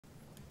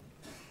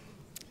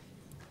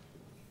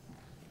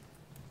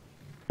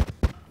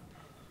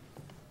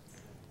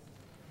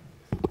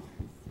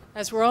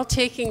As we're all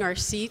taking our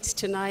seats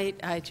tonight,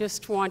 I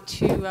just want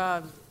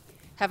to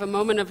have a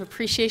moment of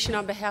appreciation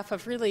on behalf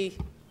of really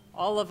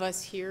all of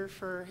us here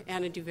for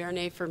Anna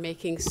DuVernay for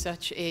making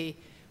such a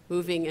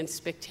moving and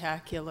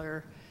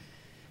spectacular,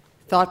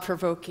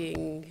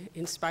 thought-provoking,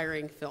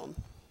 inspiring film.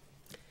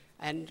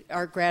 And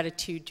our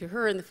gratitude to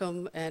her and the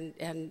film and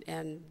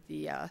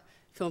the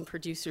film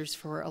producers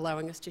for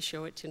allowing us to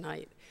show it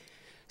tonight.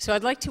 So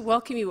I'd like to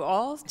welcome you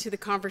all to the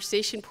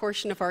conversation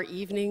portion of our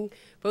evening,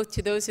 both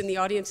to those in the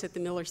audience at the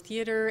Miller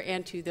Theater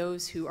and to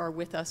those who are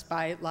with us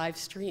by live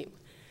stream.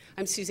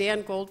 I'm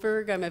Suzanne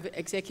Goldberg. I'm an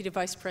Executive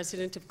Vice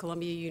President of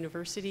Columbia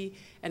University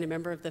and a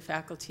member of the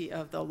faculty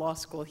of the law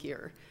school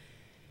here.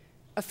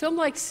 A film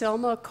like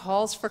Selma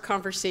calls for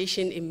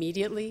conversation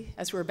immediately,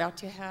 as we're about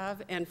to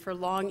have, and for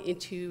long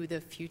into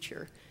the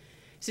future.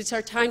 Since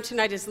our time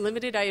tonight is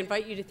limited, I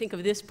invite you to think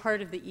of this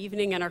part of the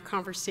evening and our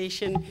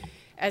conversation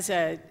as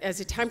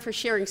a time for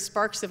sharing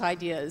sparks of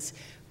ideas,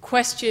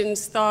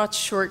 questions, thoughts,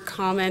 short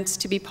comments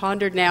to be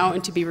pondered now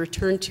and to be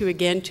returned to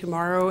again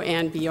tomorrow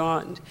and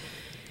beyond.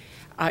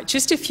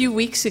 Just a few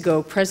weeks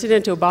ago,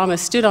 President Obama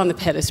stood on the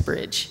Pettus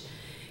Bridge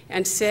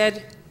and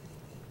said,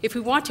 "If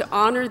we want to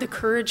honor the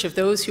courage of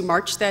those who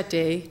marched that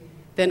day,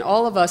 then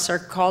all of us are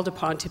called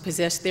upon to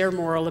possess their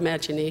moral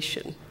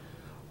imagination.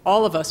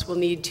 All of us will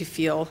need to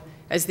feel,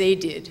 as they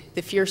did,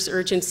 the fierce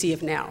urgency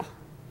of now."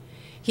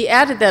 He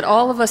added that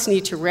all of us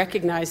need to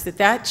recognize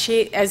that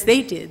as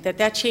they did,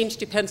 that change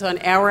depends on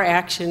our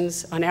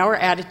actions, on our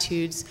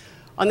attitudes,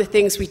 on the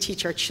things we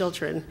teach our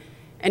children.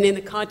 And in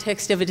the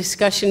context of a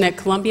discussion at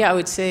Columbia, I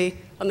would say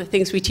on the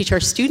things we teach our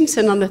students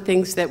and on the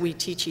things that we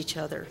teach each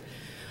other.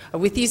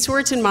 With these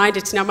words in mind,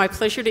 it's now my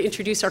pleasure to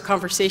introduce our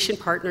conversation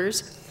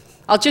partners.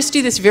 I'll just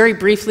do this very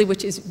briefly,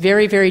 which is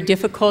very, very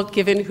difficult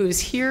given who's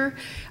here.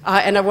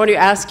 And I want to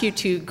ask you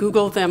to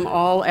Google them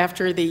all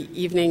after the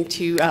evening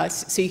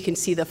so you can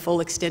see the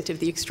full extent of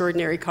the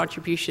extraordinary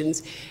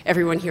contributions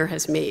everyone here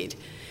has made.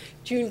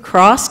 June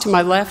Cross, to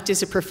my left,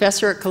 is a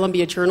professor at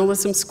Columbia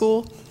Journalism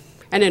School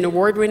and an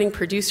award-winning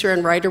producer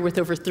and writer with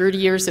over 30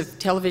 years of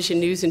television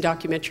news and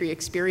documentary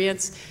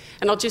experience.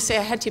 And I'll just say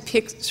I had to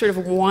pick sort of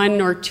one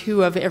or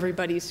two of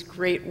everybody's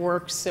great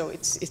works, so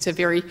it's a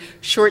very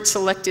short,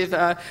 selective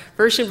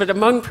version. But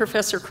among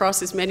Professor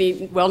Cross's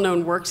many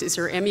well-known works is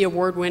her Emmy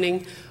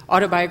Award-winning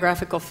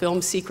autobiographical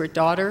film, Secret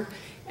Daughter,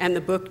 and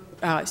the book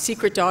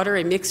Secret Daughter,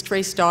 A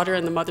Mixed-Race Daughter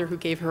and the Mother Who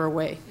Gave Her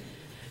Away.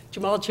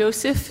 Jamal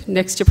Joseph,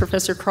 next to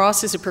Professor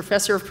Cross, is a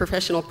professor of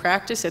professional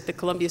practice at the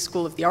Columbia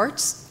School of the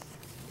Arts.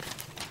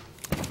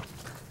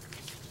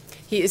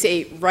 He is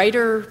a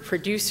writer,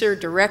 producer,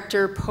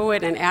 director,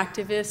 poet, and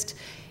activist,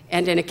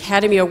 and an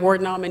Academy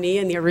Award nominee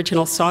in the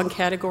original song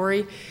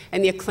category,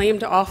 and the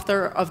acclaimed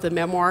author of the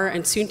memoir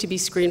and soon-to-be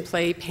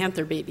screenplay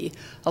Panther Baby,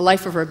 a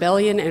life of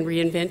rebellion and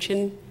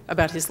reinvention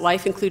about his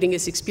life, including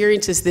his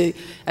experience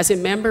as a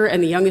member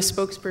and the youngest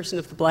spokesperson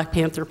of the Black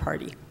Panther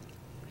Party.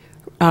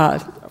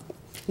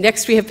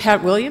 Next, we have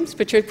Pat Williams,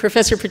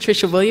 Professor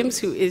Patricia Williams,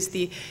 who is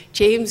the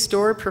James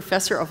Dorr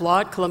Professor of Law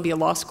at Columbia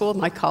Law School,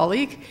 my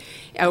colleague,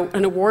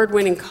 an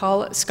award-winning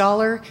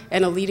scholar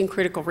and a leading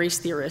critical race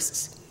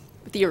theorist.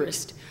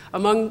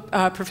 Among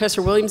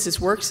Professor Williams'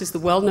 works is the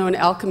well-known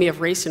Alchemy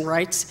of Race and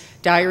Rights,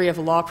 Diary of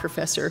a Law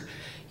Professor.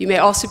 You may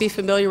also be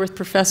familiar with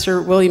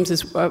Professor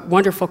Williams'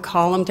 wonderful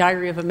column,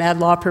 Diary of a Mad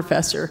Law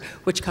Professor,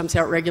 which comes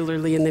out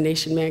regularly in The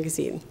Nation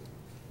magazine.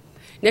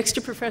 Next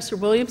to Professor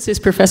Williams is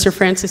Professor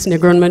Francis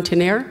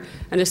Negron-Montaner,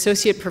 an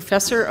associate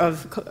professor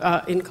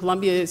in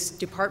Columbia's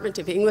Department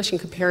of English and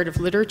Comparative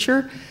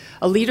Literature,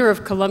 a leader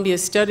of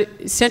Columbia's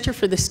Center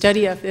for the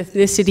Study of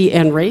Ethnicity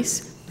and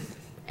Race,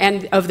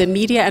 and of the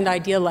Media and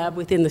Idea Lab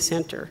within the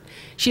center.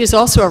 She is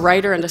also a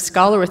writer and a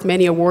scholar with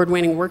many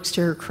award-winning works to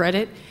her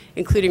credit,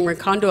 including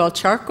Rincon El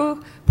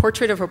Charco,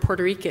 Portrait of a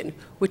Puerto Rican,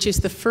 which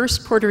is the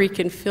first Puerto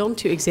Rican film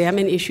to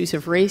examine issues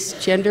of race,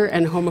 gender,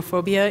 and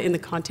homophobia in the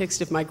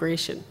context of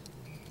migration.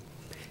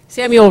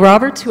 Samuel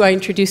Roberts, who I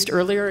introduced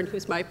earlier and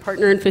who's my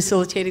partner in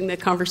facilitating the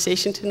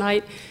conversation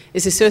tonight,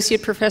 is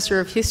Associate Professor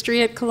of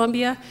History at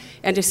Columbia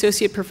and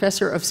Associate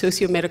Professor of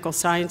Socio-Medical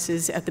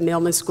Sciences at the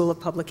Mailman School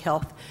of Public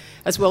Health,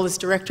 as well as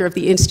Director of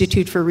the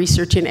Institute for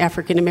Research in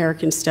African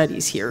American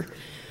Studies here.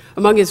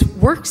 Among his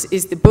works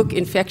is the book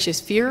Infectious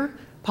Fear,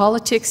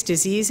 Politics,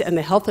 Disease, and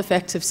the Health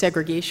Effects of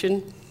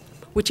Segregation,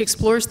 which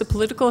explores the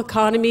political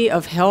economy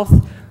of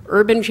health,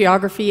 urban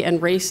geography, and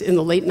race in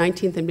the late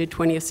 19th and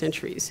mid-20th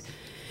centuries.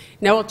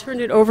 Now I'll turn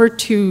it over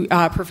to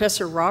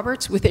Professor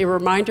Roberts with a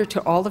reminder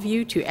to all of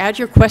you to add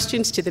your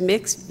questions to the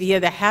mix via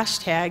the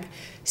hashtag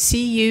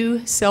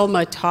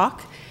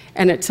 #CUSelmaTalk.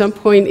 And at some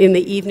point in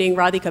the evening,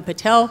 Radhika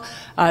Patel,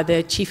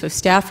 the Chief of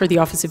Staff for the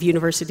Office of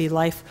University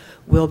Life,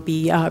 will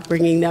be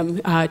bringing them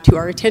to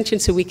our attention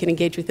so we can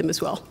engage with them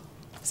as well.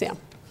 Sam.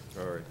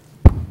 All right.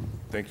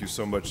 Thank you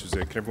so much,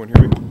 Suzanne. Can everyone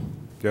hear me?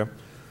 Yeah?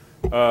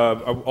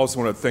 I also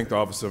want to thank the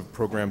Office of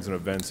Programs and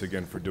Events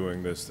again for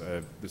doing this.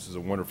 This is a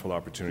wonderful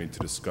opportunity to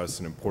discuss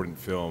an important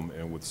film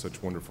and with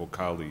such wonderful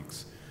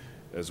colleagues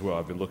as well.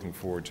 I've been looking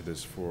forward to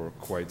this for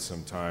quite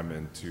some time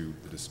and to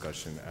the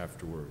discussion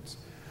afterwards.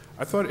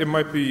 I thought it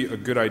might be a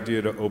good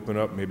idea to open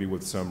up maybe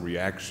with some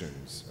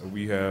reactions.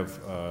 We have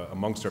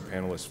amongst our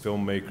panelists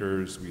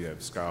filmmakers, we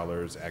have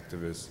scholars,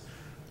 activists,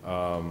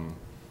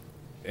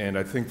 and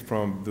I think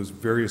from those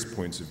various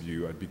points of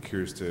view, I'd be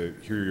curious to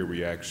hear your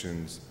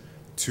reactions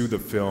to the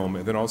film,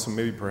 and then also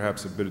maybe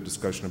perhaps a bit of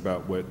discussion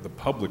about what the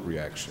public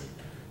reaction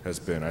has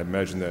been. I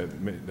imagine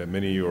that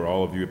many or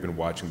all of you have been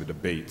watching the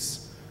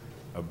debates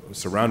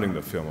surrounding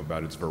the film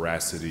about its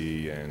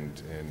veracity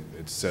and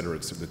et cetera,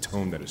 it's the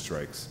tone that it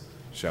strikes,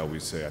 shall we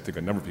say. I think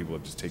a number of people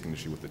have just taken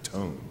issue with the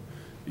tone,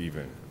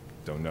 even.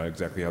 Don't know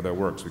exactly how that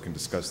works. We can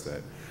discuss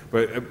that.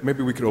 But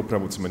maybe we could open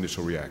up with some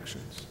initial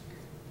reactions.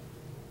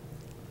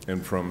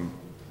 And from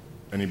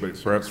anybody,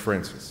 perhaps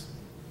Francis.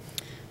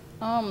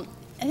 I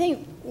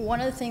think one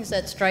of the things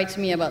that strikes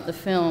me about the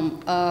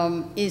film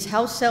is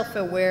how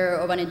self-aware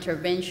of an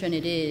intervention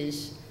it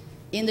is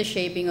in the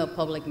shaping of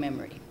public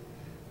memory.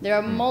 There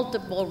are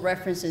multiple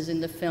references in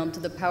the film to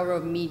the power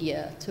of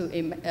media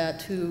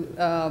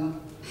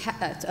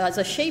as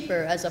a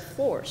shaper, as a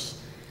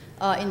force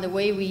in the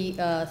way we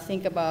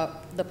think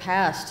about the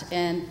past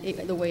and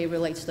the way it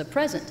relates to the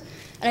present.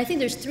 And I think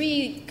there's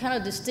three kind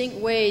of distinct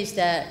ways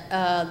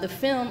that the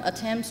film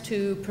attempts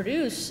to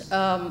produce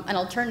an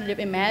alternative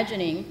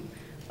imagining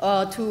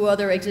to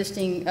other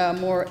existing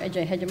more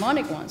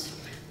hegemonic ones.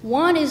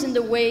 One is in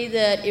the way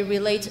that it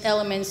relates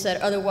elements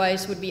that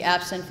otherwise would be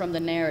absent from the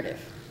narrative.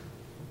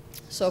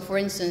 So for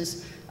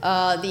instance,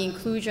 the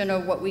inclusion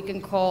of what we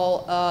can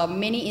call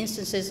many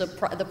instances of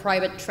the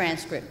private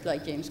transcript,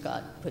 like James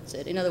Scott puts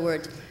it. In other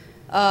words,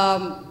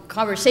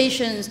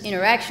 conversations,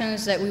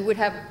 interactions that we would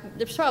have,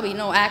 there's probably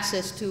no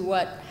access to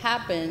what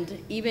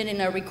happened, even in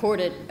a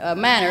recorded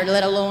manner,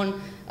 let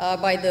alone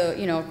by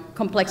the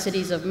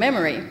complexities of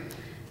memory.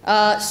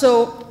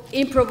 So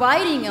in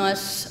providing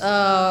us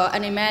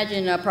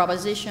a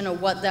proposition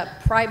of what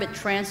that private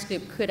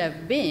transcript could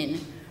have been,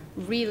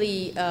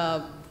 really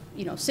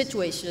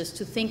situates us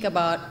to think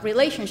about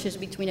relationships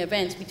between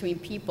events, between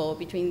people,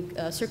 between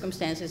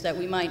circumstances that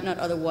we might not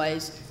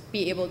otherwise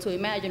be able to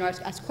imagine or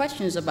ask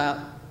questions about.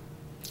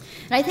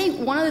 And I think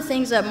one of the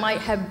things that might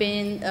have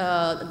been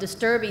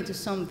disturbing to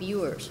some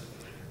viewers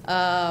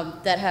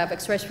that have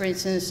expressed, for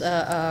instance,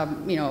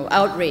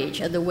 outrage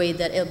at the way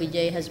that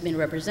LBJ has been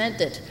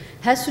represented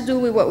has to do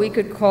with what we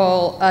could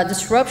call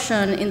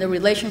disruption in the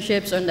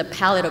relationships or in the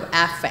palette of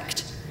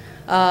affect.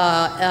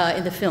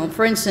 In the film.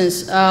 For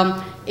instance,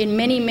 in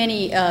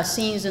many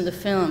scenes in the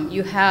film,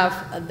 you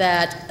have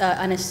that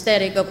an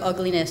aesthetic of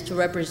ugliness to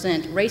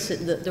represent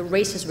the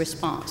racist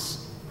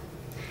response.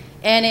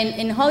 And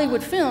in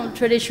Hollywood film,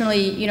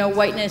 traditionally,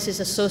 whiteness is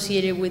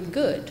associated with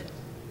good,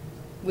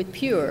 with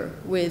pure,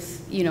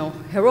 with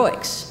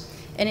heroics.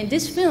 And in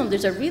this film,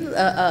 there's a real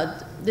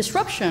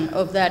disruption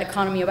of that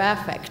economy of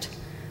affect.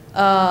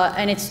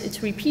 And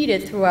it's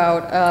repeated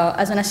throughout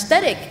as an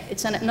aesthetic.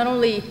 It's not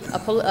only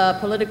a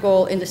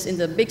political in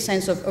the big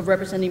sense of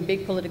representing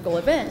big political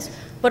events,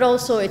 but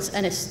also it's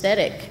an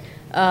aesthetic,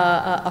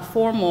 a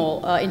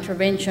formal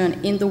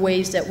intervention in the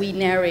ways that we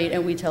narrate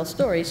and we tell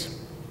stories.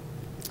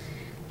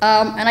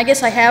 And I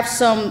guess I have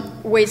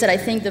some ways that I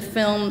think the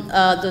film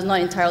does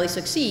not entirely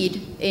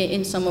succeed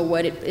in some of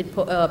what it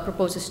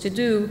proposes to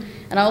do.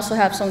 And I also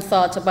have some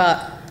thoughts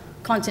about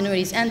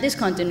continuities and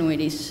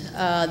discontinuities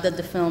that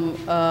the film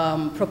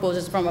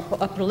proposes from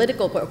a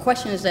political,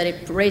 questions that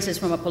it raises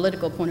from a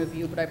political point of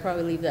view, but I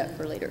probably leave that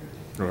for later.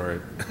 All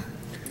right.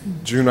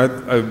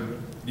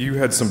 June, you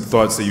had some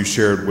thoughts that you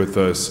shared with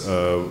us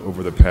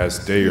over the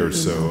past day or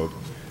so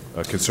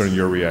concerning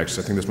your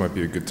reaction. I think this might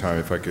be a good time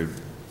if I could.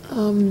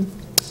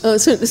 So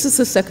this is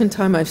the second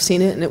time I've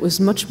seen it, and it was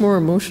much more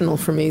emotional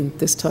for me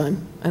this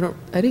time.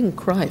 I didn't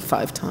cry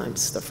 5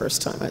 times the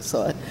first time I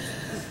saw it.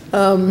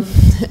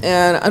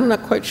 And I'm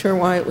not quite sure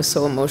why it was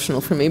so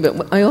emotional for me,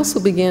 but I also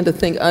began to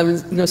think, I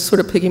was sort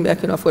of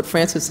piggybacking off what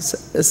Francis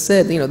has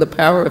said, the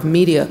power of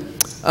media.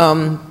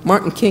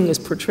 Martin King is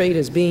portrayed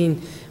as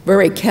being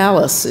very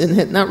callous,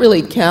 and not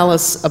really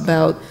callous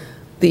about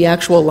the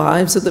actual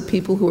lives of the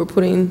people who were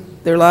putting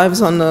their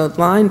lives on the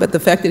line, but the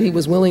fact that he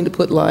was willing to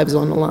put lives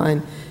on the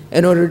line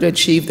in order to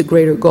achieve the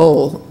greater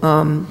goal,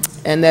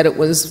 and that it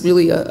was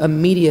really a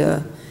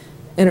media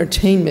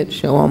entertainment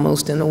show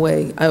almost in a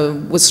way. I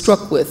was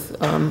struck with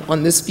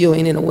on this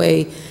viewing in a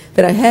way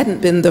that I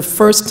hadn't been the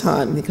first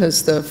time,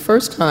 because the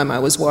first time I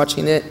was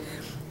watching it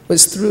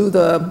was through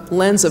the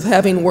lens of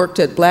having worked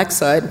at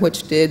Blackside,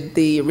 which did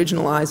the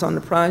original Eyes on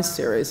the Prize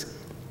series.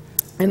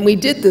 And we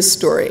did this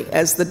story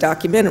as the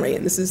documentary,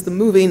 and this is the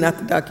movie, not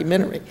the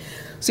documentary.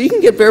 So you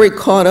can get very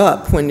caught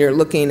up when you're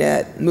looking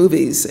at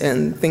movies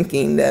and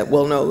thinking that,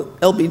 well, no,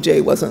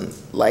 LBJ wasn't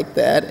like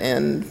that,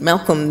 and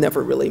Malcolm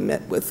never really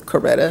met with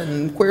Coretta,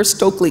 and where's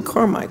Stokely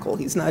Carmichael?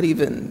 He's not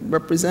even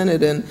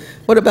represented, and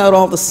what about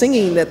all the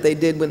singing that they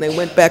did when they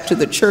went back to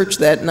the church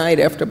that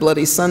night after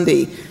Bloody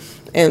Sunday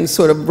and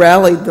sort of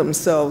rallied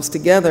themselves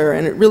together?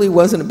 And it really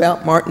wasn't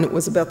about Martin, it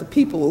was about the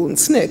people and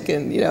SNCC,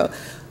 and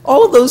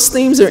all of those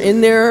themes are in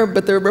there,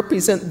 but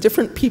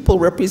different people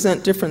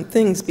represent different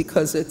things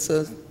because it's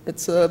a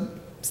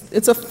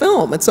it's a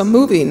film, it's a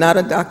movie, not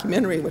a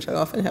documentary, which I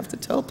often have to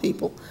tell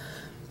people.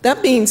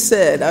 That being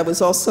said, I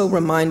was also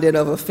reminded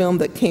of a film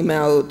that came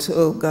out,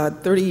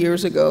 30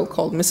 years ago,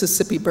 called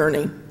Mississippi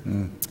Burning.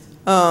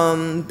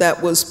 That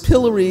was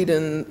pilloried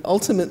and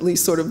ultimately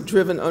sort of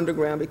driven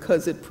underground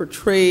because it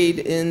portrayed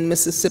in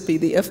Mississippi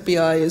the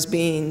FBI as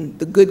being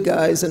the good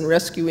guys and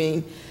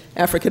rescuing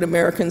African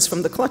Americans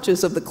from the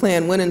clutches of the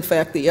Klan, when in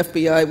fact the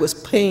FBI was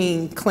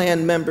paying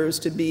Klan members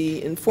to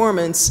be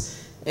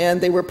informants, and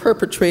they were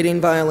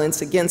perpetrating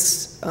violence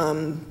against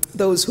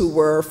those who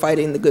were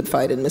fighting the good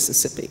fight in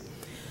Mississippi.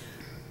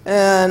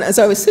 And as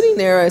I was sitting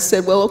there, I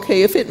said, well,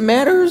 okay, if it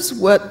matters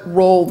what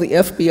role the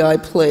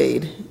FBI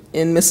played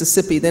in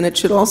Mississippi, then it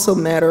should also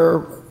matter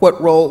what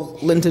role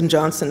Lyndon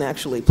Johnson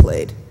actually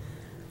played.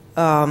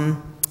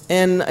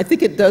 And I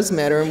think it does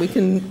matter, and we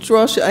can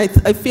draw, I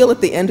feel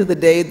at the end of the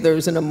day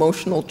there's an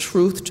emotional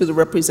truth to the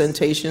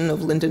representation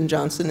of Lyndon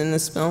Johnson in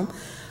this film.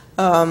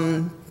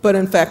 But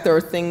in fact, there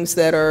are things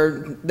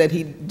that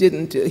he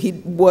didn't do. He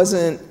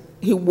wasn't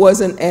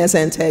as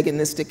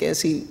antagonistic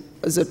as he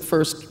was at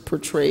first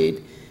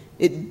portrayed.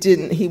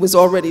 He was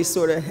already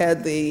sort of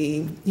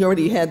he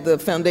already had the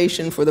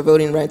foundation for the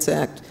Voting Rights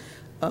Act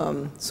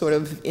sort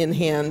of in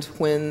hand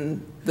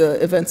when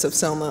the events of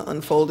Selma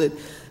unfolded.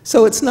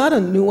 So it's not a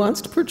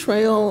nuanced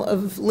portrayal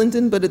of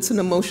Lyndon, but it's an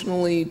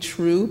emotionally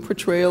true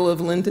portrayal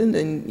of Lyndon.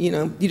 And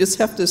you just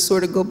have to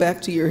sort of go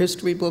back to your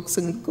history books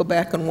and go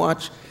back and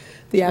watch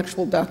the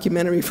actual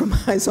documentary from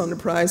Eyes on the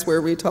Prize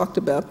where we talked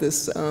about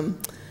this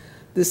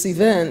this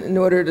event in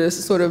order to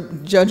sort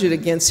of judge it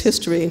against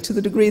history. And to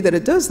the degree that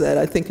it does that,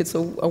 I think it's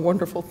a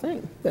wonderful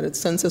thing, that it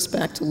sends us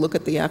back to look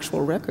at the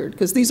actual record,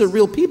 because these are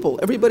real people.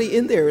 Everybody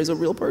in there is a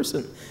real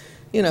person,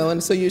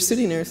 and so you're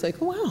sitting there, it's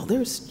like, oh, wow,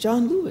 there's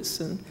John Lewis,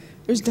 and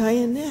there's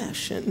Diane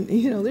Nash, and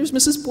there's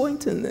Mrs.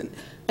 Boynton, and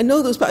I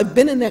know those, I've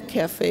been in that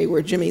cafe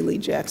where Jimmy Lee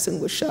Jackson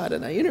was shot,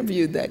 and I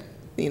interviewed I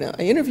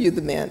interviewed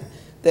the man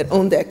that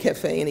owned that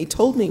cafe, and he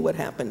told me what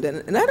happened,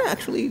 and that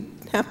actually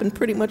happened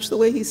pretty much the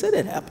way he said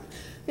it happened.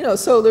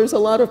 So there's a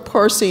lot of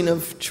parsing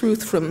of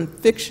truth from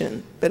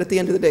fiction, but at the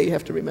end of the day, you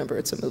have to remember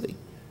it's a movie.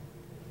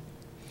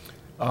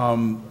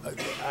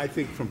 I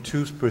think from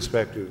two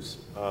perspectives,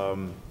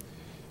 that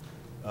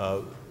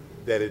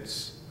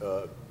it's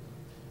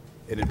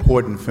an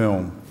important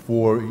film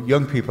for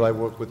young people. I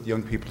work with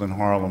young people in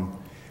Harlem,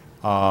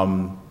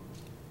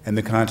 and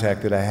the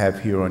contact that I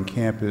have here on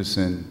campus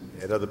and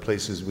at other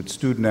places with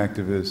student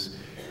activists,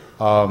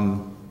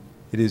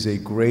 it is a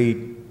great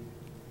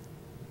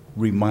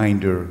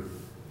reminder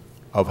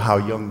of how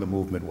young the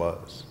movement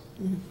was,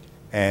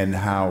 and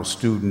how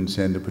students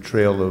and the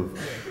portrayal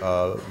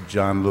of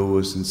John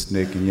Lewis and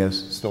SNCC, and yes,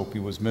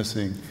 Stokely was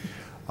missing,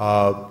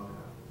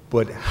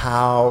 but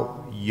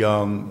how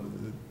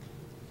young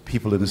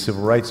people in the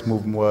civil rights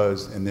movement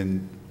was, and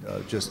then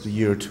just a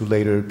year or two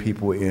later,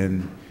 people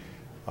in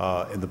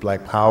the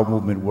Black Power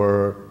movement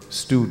were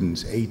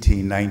students,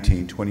 18,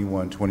 19,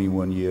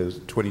 21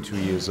 years, 22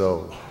 years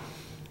old.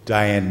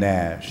 Diane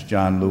Nash,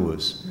 John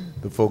Lewis,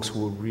 the folks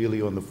who were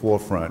really on the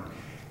forefront,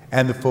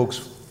 and the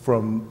folks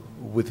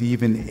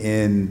even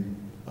in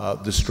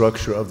the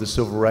structure of the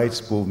civil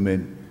rights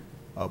movement,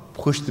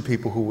 pushed the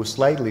people who were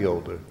slightly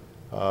older.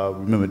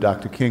 Remember,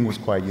 Dr. King was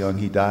quite young.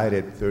 He died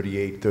at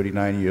 38,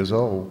 39 years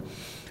old.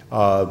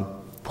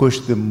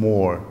 Pushed them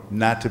more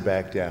not to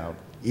back down,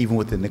 even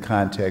within the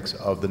context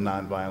of the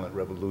nonviolent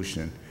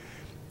revolution.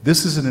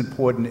 This is an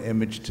important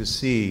image to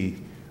see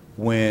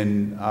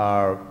when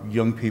our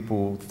young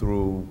people,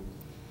 through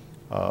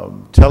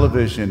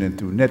television and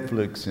through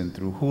Netflix and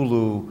through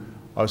Hulu,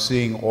 are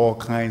seeing all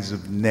kinds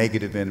of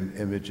negative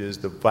images,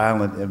 the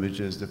violent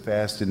images, the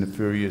Fast and the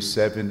Furious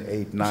 7,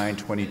 8, 9,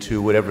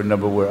 22, whatever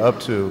number we're up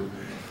to,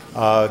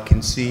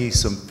 can see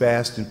some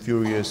fast and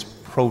furious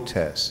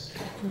protests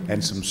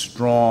and some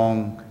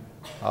strong,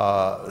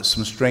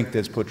 some strength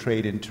that's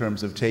portrayed in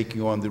terms of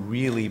taking on the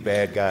really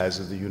bad guys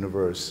of the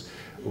universe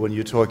when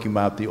you're talking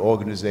about the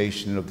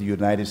organization of the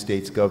United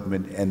States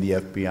government and the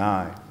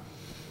FBI.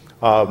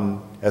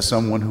 As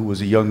someone who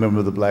was a young member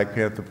of the Black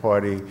Panther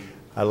Party,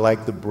 I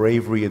like the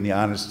bravery and the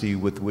honesty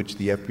with which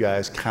the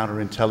FBI's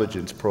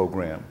counterintelligence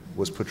program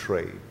was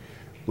portrayed,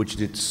 which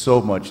did so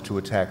much to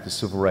attack the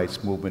civil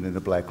rights movement and the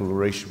Black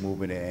liberation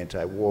movement and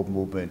anti-war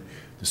movement,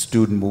 the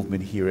student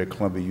movement here at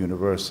Columbia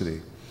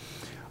University.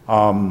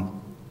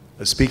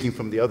 Speaking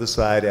from the other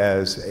side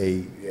as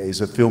a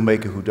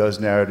filmmaker who does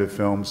narrative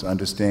films,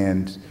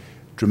 understands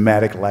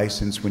dramatic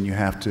license when you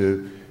have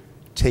to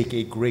take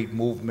a great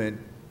movement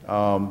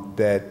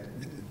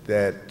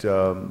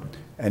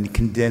and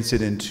condense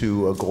it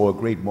into a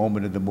great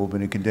moment of the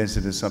movement and condense it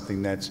into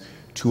something that's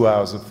 2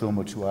 hours of film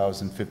or 2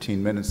 hours and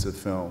 15 minutes of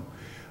film,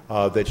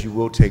 that you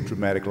will take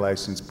dramatic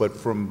license. But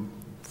from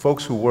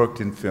folks who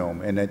worked in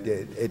film, and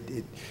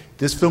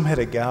this film had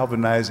a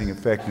galvanizing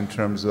effect in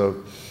terms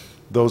of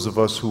those of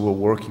us who were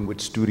working with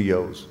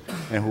studios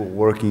and who were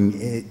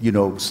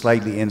working,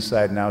 slightly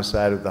inside and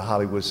outside of the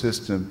Hollywood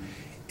system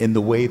in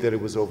the way that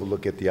it was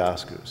overlooked at the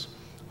Oscars.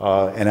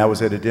 And I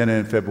was at a dinner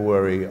in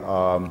February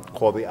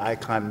called the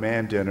Icon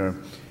Man Dinner,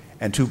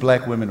 and two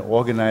black women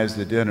organized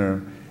a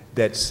dinner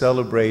that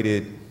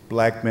celebrated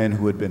black men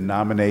who had been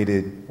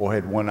nominated or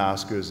had won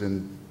Oscars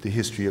in the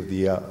history of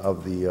the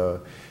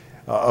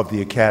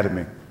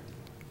Academy.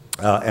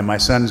 And my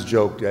sons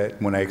joked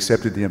that when I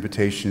accepted the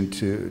invitation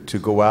to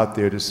go out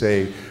there to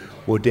say,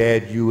 well,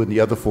 Dad, you and the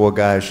other four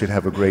guys should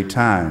have a great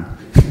time.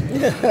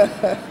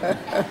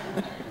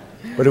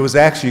 But it was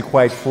actually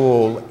quite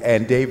full,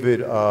 and David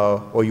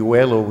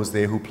Oyuelo was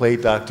there, who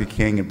played Dr.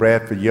 King, and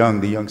Bradford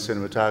Young, the young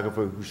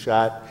cinematographer who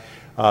shot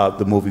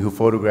the movie, who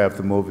photographed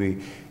the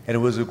movie. And it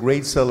was a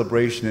great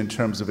celebration in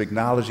terms of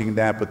acknowledging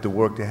that, but the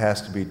work that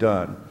has to be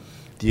done.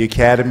 The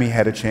Academy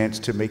had a chance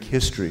to make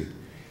history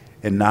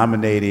in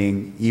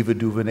nominating Eva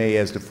DuVernay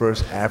as the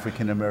first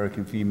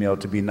African-American female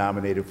to be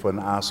nominated for an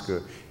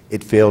Oscar.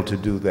 It failed to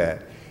do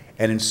that.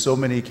 And in so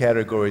many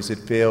categories, it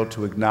failed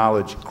to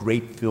acknowledge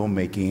great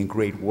filmmaking and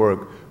great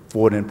work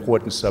for an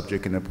important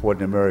subject, an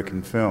important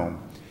American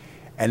film.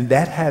 And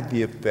that had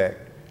the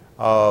effect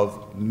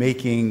of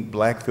making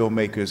black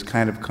filmmakers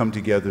kind of come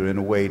together in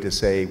a way to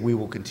say, we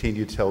will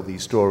continue to tell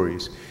these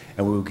stories,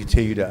 and we will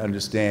continue to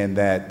understand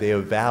that they are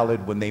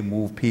valid when they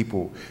move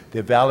people.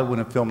 They're valid when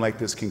a film like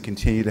this can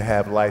continue to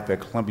have life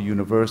at Columbia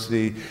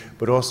University,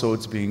 but also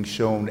it's being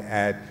shown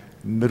at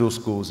middle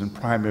schools and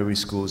primary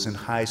schools and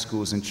high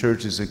schools and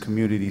churches and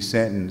community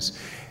centers,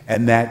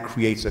 and that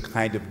creates a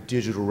kind of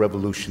digital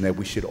revolution that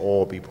we should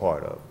all be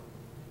part of.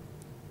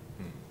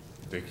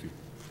 Thank you.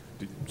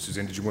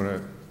 Suzanne, did you want to?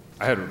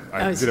 I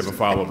did have a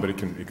follow-up, but it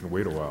can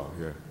wait a while.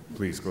 Yeah,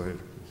 please go ahead.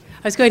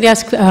 I was going to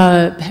ask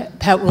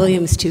Pat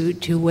Williams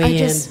to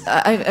weigh in.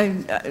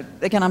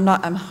 Again,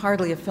 I'm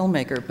hardly a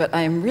filmmaker, but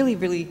I am really,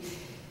 really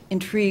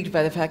intrigued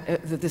by the fact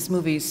that this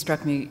movie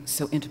struck me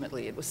so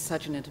intimately. It was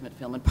such an intimate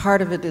film, and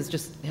part of it is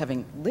just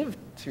having lived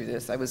through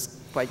this. I was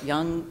quite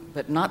young,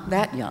 but not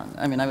that young.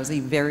 I mean, I was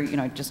I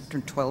just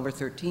turned 12 or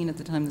 13 at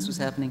the time this was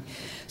happening.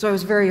 So I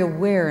was very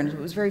aware, and it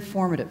was very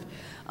formative.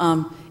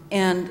 There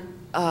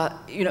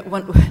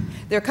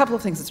are a couple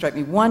of things that strike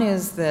me. One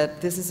is that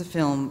this is a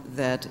film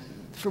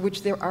for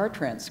which there are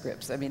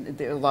transcripts. I mean,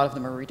 a lot of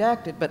them are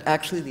redacted, but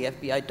actually the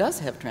FBI does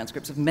have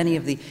transcripts of many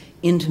of the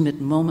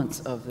intimate moments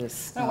of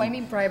this. No, I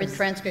mean private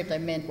transcript. I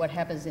meant what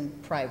happens in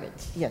private.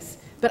 Yes,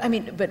 but I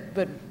mean,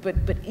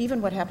 but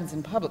even what happens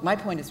in public. My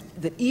point is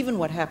that even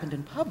what happened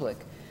in public,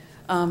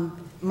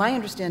 my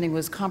understanding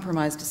was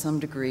compromised to some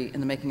degree in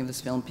the making of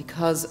this film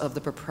because of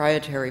the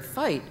proprietary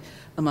fight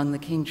among the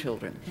King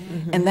children,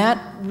 and that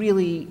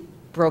really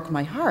broke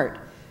my heart.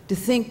 To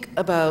think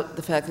about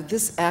the fact that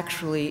this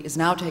actually is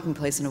now taking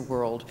place in a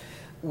world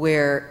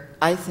where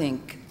I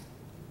think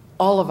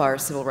all of our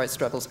civil rights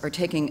struggles are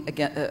taking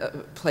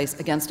place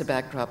against a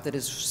backdrop that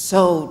is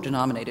so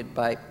denominated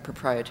by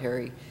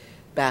proprietary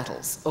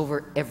battles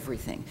over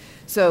everything.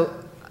 So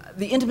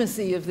the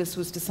intimacy of this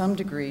was to some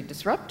degree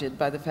disrupted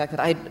by the fact that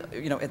I,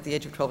 at the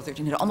age of 12 or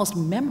 13, had almost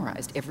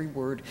memorized every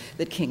word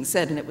that King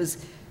said, and it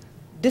was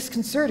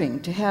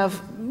disconcerting to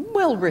have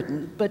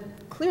well-written, but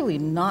clearly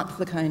not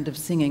the kind of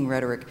singing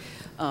rhetoric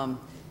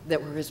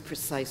that were his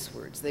precise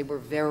words. They were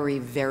very,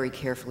 very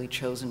carefully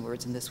chosen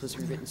words, and this was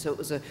rewritten. So it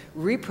was a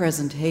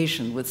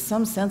representation with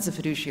some sense of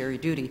fiduciary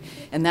duty,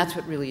 and that's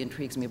what really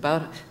intrigues me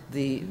about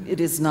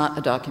it is not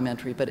a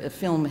documentary, but a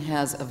film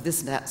of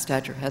this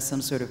stature has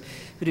some sort of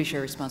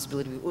fiduciary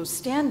responsibility. What was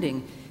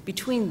standing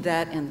between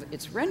that and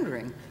its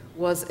rendering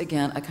was,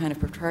 again, a kind of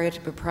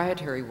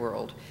proprietary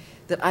world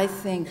that I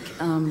think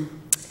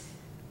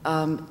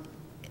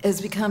has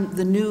become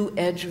the new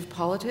edge of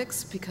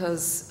politics,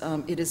 because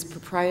it is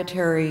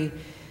proprietary,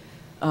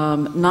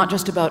 not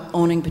just about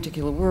owning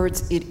particular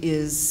words. It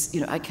is,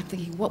 I kept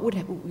thinking, what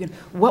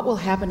will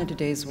happen in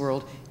today's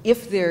world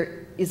if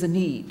there is a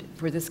need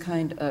for this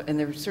kind of, and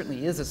there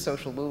certainly is a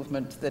social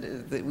movement that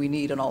we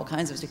need on all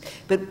kinds of things,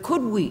 but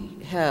could we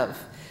have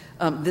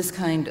this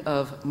kind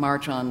of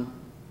march on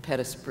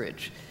Pettus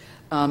Bridge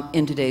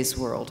in today's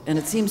world? And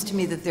it seems to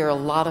me that there are a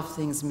lot of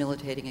things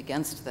militating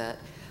against that.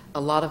 A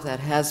lot of that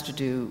has to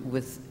do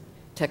with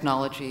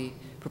technology,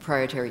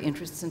 proprietary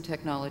interests in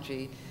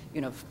technology,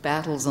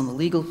 battles on the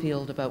legal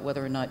field about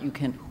whether or not you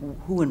can,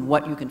 who and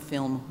what you can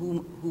film,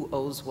 who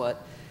owns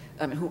what,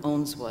 and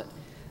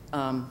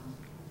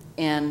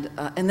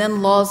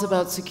then laws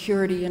about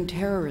security and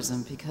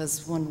terrorism,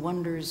 because one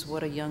wonders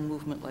what a young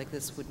movement like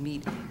this would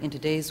meet in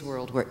today's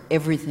world where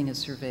everything is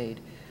surveyed.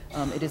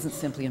 It isn't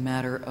simply a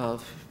matter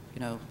of,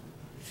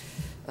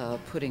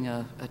 putting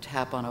a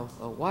tap on a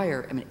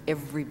wire. I mean,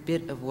 every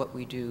bit of what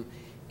we do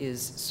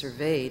is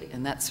surveyed,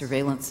 and that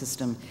surveillance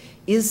system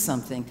is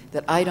something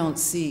that I don't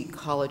see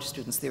college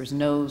students. There's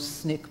no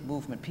SNCC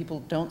movement. People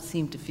don't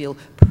seem to feel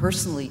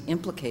personally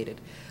implicated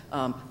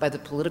by the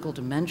political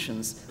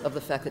dimensions of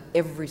the fact that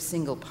every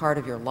single part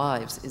of your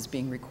lives is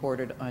being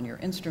recorded on your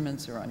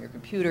instruments or on your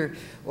computer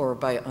or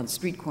on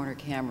street corner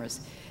cameras.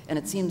 And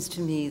it seems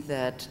to me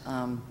that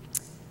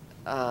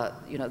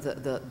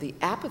the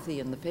apathy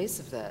in the face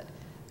of that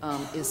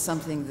is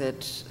something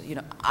that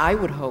I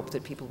would hope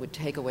that people would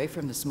take away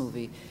from this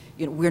movie.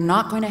 We're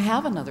not going to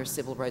have another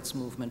civil rights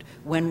movement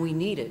when we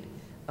need it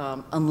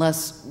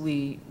unless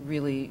we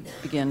really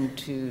begin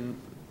to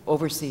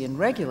oversee and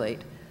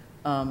regulate,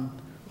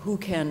 who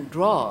can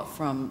draw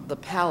from the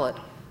palette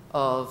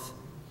of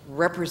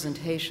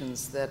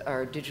representations that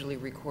are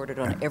digitally recorded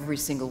on every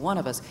single one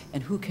of us,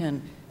 and who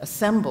can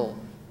assemble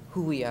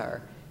who we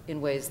are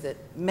in ways that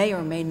may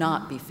or may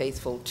not be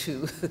faithful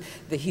to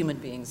the human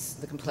beings,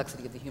 the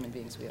complexity of the human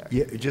beings we are.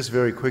 Yeah, just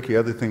very quickly,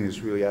 other thing that's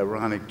really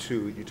ironic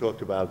too, you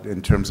talked about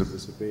in terms of the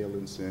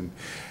surveillance and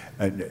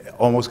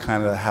almost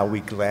kind of how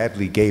we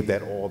gladly gave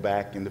that all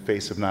back in the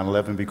face of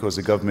 9/11 because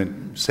the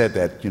government said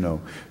that, you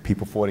know,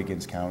 people fought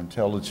against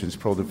counterintelligence,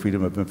 pro the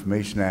Freedom of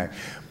Information Act.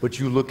 But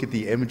you look at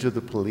the image of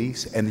the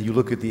police and you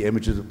look at the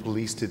image of the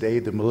police today,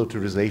 the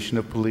militarization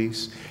of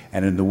police,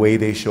 and in the way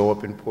they show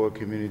up in poor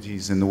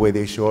communities and the way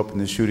they show up in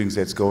the shootings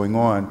that's going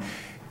on,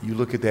 you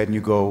look at that and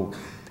you go,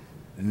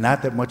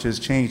 not that much has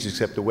changed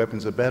except the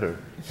weapons are better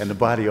and the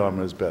body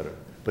armor is better.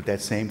 But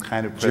that same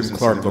kind of presence. Jim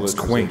Clark looks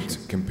quaint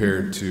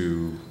compared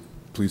to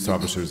police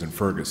officers in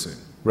Ferguson.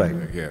 Right.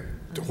 Yeah.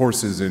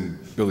 Horses and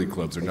billy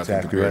clubs are nothing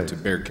Exactly compared right. to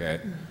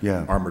Bearcat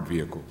Yeah. armored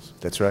vehicles.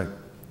 That's right.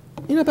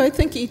 You know, but I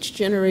think each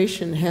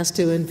generation has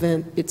to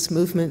invent its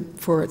movement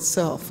for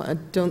itself. I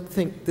don't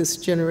think this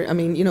generation, I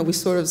mean, you know, we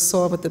sort of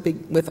saw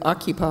with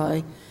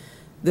Occupy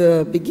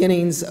the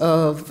beginnings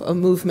of a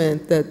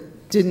movement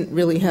that didn't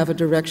really have a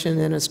direction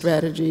and a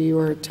strategy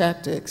or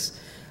tactics.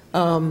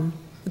 But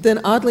then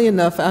oddly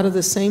enough, out of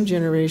the same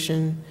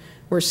generation,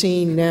 we're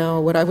seeing now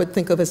what I would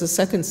think of as a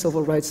second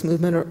civil rights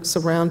movement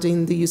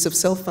surrounding the use of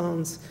cell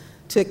phones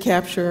to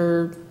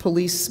capture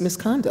police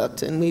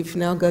misconduct. And we've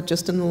now got,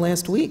 just in the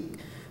last week,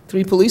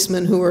 3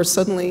 policemen who are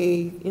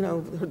suddenly, you know,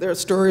 their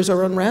stories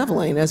are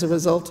unraveling as a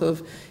result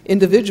of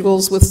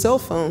individuals with cell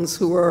phones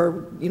who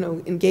are, you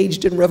know,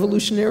 engaged in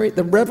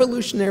the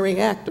revolutionary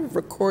act of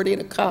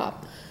recording a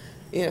cop,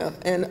 you know,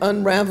 and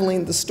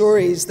unraveling the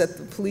stories that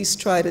the police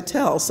try to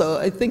tell. So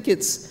I think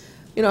it's,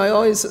 you know, I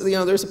always, you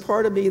know, there's a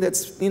part of me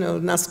that's, you know,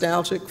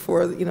 nostalgic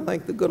for, you know,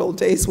 like the good old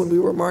days when we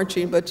were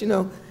marching, but, you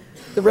know,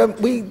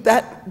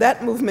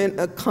 that movement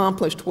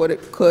accomplished what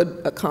it could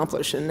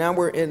accomplish, and now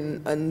we're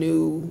in a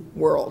new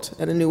world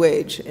and a new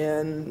age,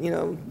 and, you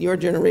know, your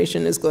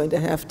generation is going to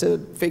have to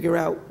figure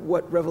out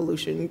what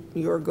revolution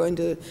you're going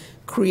to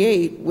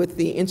create with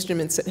the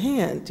instruments at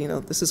hand. You know,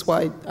 this is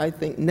why I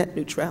think net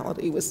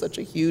neutrality was such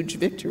a huge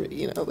victory,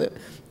 you know, that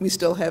we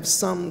still have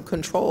some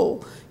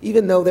control,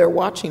 even though they're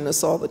watching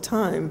us all the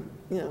time.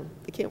 You know,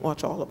 they can't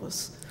watch all of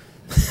us.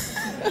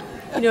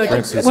 You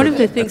know, one of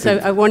the things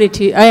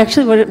I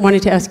actually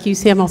wanted to ask you,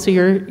 Sam, also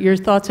your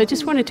thoughts. I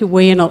just wanted to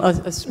weigh in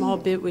a small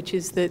bit, which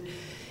is that,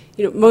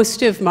 you know,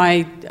 most of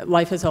my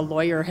life as a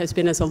lawyer has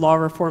been as a law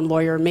reform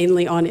lawyer,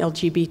 mainly on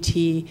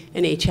LGBT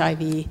and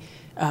HIV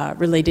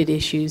related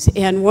issues.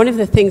 And one of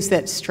the things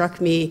that struck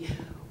me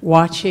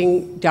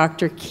watching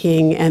Dr.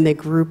 King and the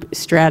group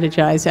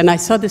strategize, and I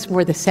saw this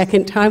more the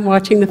second time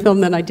watching the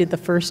film than I did the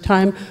first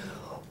time,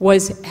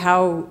 was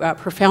how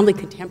profoundly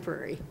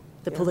contemporary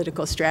the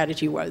political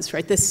strategy was,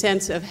 right? The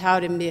sense of how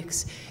to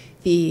mix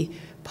the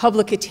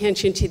public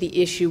attention to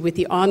the issue with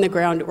the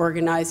on-the-ground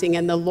organizing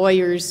and the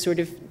lawyers sort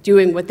of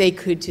doing what they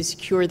could to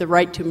secure the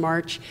right to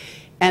march,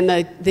 and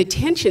the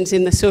tensions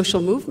in the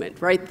social movement,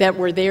 right, that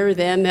were there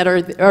then, that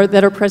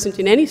are present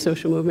in any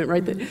social movement,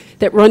 right,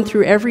 that run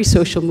through every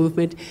social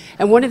movement.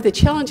 And one of the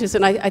challenges,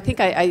 and I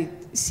think I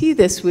see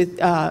this with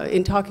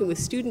in talking with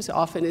students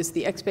often, is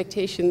the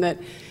expectation that,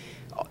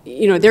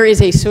 you know, there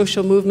is a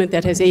social movement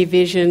that has a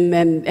vision,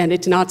 and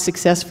it's not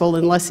successful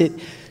unless it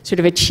sort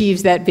of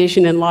achieves that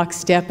vision in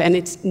lockstep, and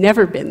it's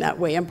never been that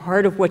way. And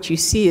part of what you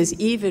see is,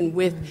 even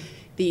with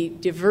the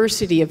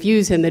diversity of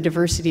views and the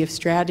diversity of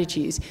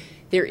strategies,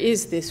 there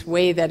is this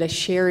way that a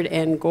shared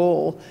end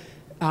goal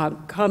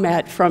come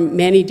at from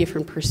many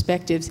different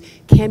perspectives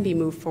can be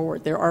moved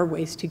forward. There are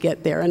ways to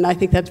get there, and I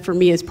think that for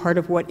me is part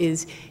of what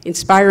is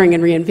inspiring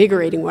and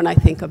reinvigorating when I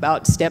think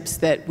about steps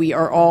that we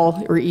are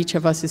all, or each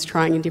of us, is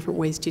trying in different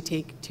ways to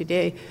take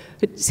today.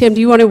 But Sam,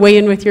 do you want to weigh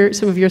in with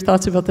some of your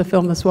thoughts about the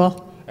film as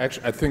well?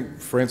 Actually, I think,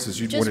 Francis,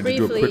 you Just wanted to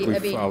do a briefly,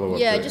 quickly follow-up.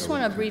 yeah, I just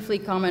want to briefly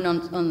comment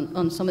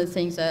on some of the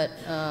things that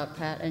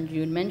Pat and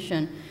June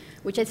mentioned,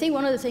 which I think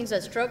one of the things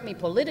that struck me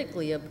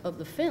politically of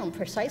the film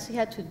precisely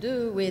had to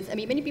do with, I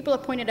mean, many people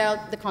have pointed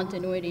out the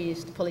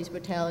continuities, the police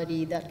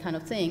brutality, that kind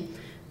of thing,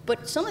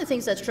 but some of the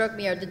things that struck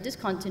me are the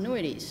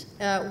discontinuities,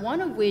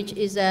 one of which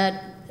is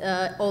that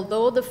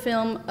although the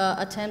film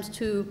attempts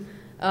to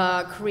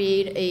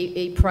create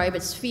a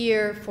private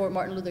sphere for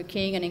Martin Luther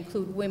King and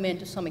include women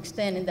to some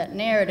extent in that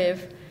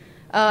narrative,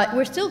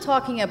 we're still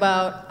talking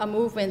about a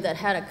movement that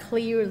had a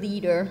clear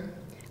leader,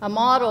 a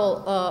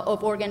model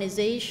of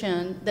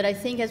organization that I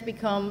think has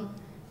become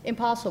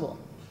impossible.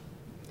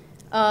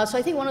 So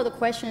I think one of the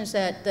questions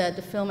that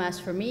the film asks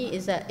for me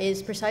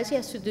is precisely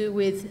has to do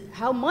with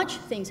how much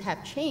things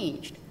have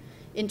changed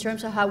in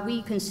terms of how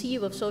we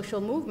conceive of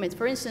social movements.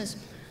 For instance,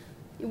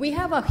 we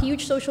have a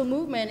huge social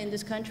movement in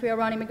this country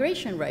around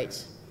immigration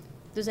rights.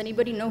 Does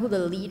anybody know who the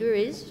leader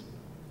is?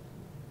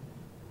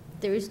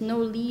 There is no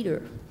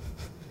leader.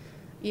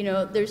 you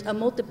know, there's a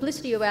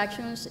multiplicity of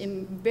actions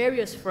in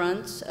various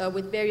fronts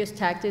with various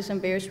tactics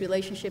and various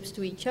relationships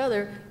to each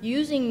other,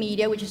 using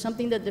media, which is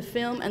something that the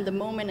film and the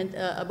moment,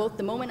 both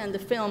the moment and the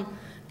film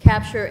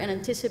capture and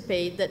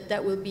anticipate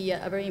that will be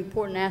a very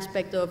important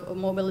aspect of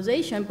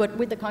mobilization, but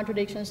with the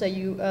contradictions that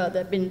that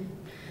have been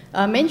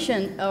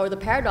mentioned, or the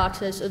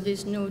paradoxes of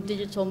this new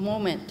digital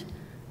moment.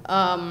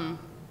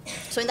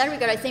 So in that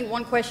regard, I think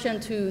one question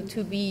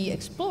to be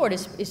explored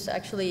is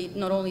actually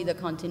not only the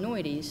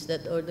continuities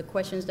or the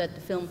questions that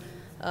the film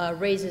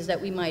raises that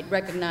we might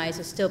recognize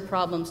as still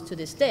problems to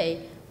this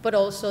day, but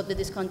also the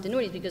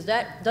discontinuities, because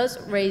that does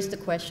raise the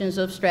questions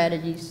of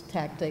strategies,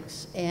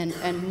 tactics, and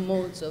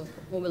modes of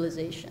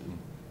mobilization.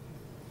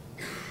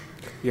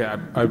 Yeah,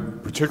 I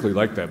particularly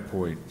like that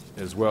point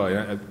as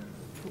well.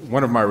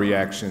 One of my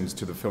reactions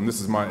to the film,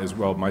 this is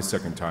my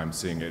second time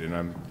seeing it, and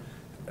I'm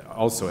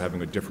also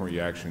having a different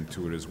reaction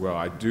to it as well.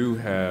 I do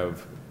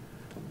have,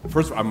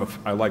 first of all,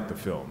 I like the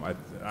film.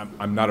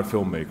 I'm not a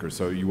filmmaker,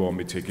 so you all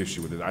may take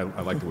issue with it. I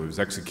like the way it was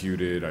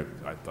executed. I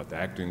thought the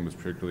acting was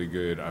particularly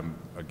good. I'm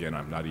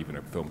not even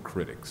a film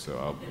critic, so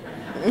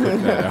I'll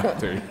put that out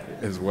there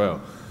as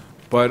well.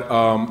 But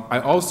I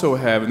also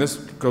have, and this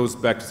goes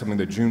back to something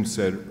that June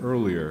said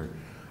earlier,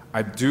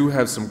 I do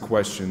have some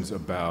questions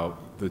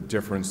about the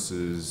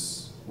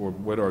differences, or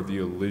what are the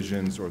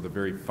elisions or the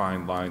very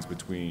fine lines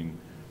between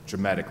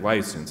dramatic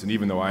license. And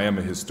even though I am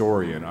a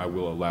historian, I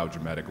will allow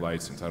dramatic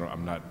license.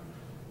 I'm not,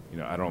 you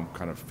know, I don't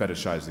kind of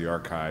fetishize the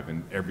archive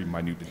and every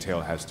minute detail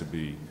has to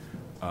be,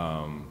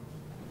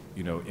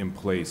 you know, in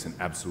place and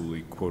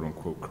absolutely quote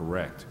unquote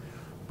correct.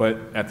 But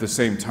at the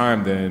same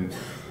time then,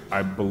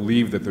 I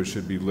believe that there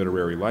should be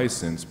literary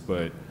license,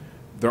 but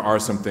there are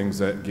some things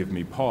that give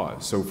me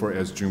pause. So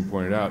as June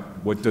pointed out,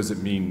 what does it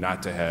mean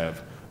not to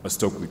have a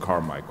Stokely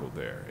Carmichael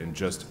there and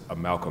just a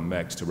Malcolm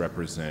X to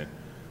represent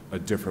a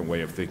different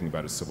way of thinking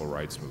about a civil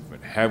rights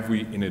movement? Have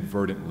we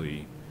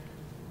inadvertently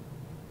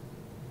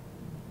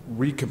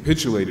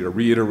recapitulated or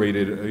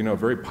reiterated, you know, a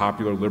very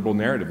popular liberal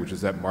narrative, which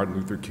is that Martin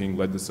Luther King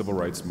led the civil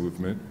rights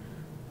movement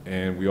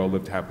and we all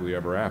lived happily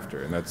ever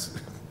after? And that's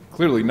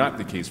clearly not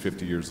the case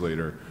 50 years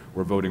later,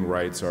 where voting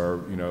rights are,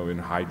 you know, in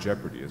high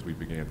jeopardy as we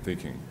began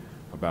thinking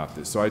about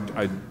this. So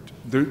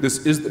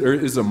there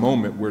is a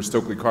moment where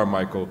Stokely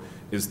Carmichael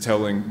is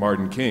telling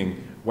Martin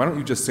King, why don't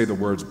you just say the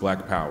words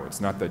Black Power?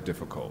 It's not that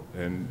difficult.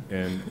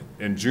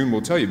 And June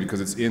will tell you,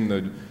 because it's in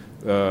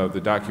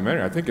the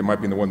documentary. I think it might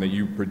be in the one that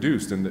you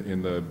produced in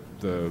one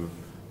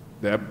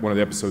of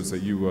the episodes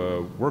that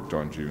you worked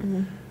on, June.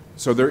 Mm-hmm.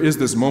 So there is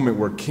this moment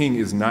where King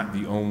is not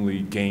the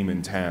only game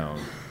in town,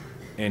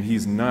 and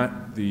he's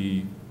not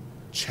the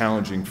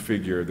challenging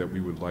figure that we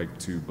would like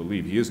to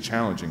believe. He is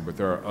challenging, but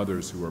there are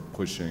others who are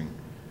pushing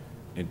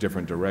in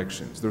different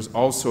directions. There's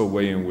also a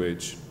way in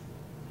which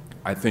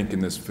I think in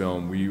this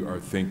film we are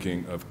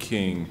thinking of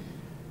King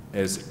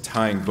as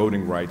tying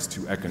voting rights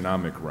to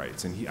economic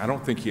rights, and I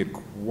don't think he had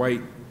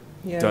quite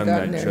done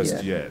that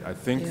just yet. I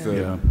think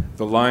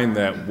the line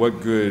that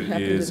what good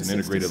is an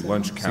integrated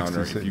lunch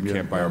counter if you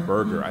can't buy a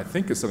burger, I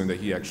think is something that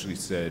he actually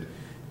said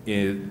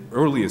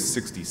early as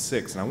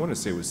 '66, and I want to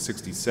say it was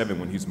 '67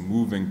 when he's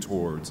moving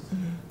towards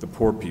the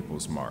Poor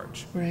People's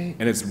March. Right.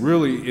 And it's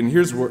really, and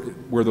here's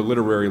where the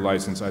literary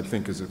license I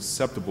think is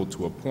acceptable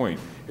to a point.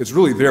 It's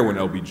really there when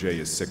LBJ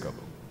is sick of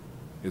him.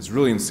 It's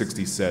really in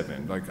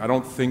 '67. Like, I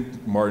don't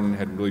think Martin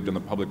had really done the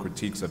public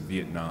critiques of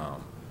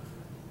Vietnam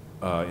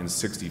in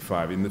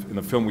 '65. In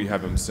the film we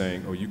have him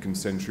saying, oh, you can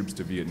send troops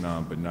to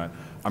Vietnam, but not,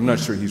 I'm not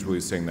sure he's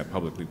really saying that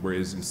publicly.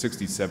 Whereas in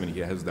 '67 he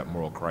has that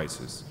moral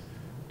crisis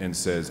and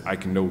says, I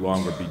can no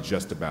longer be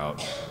just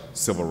about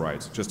civil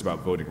rights, just about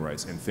voting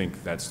rights, and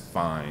think that's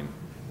fine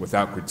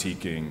without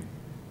critiquing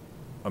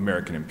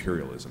American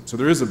imperialism. So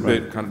there is a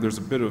bit, there's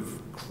a bit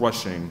of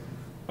crushing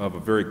of a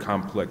very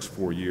complex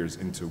 4 years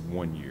into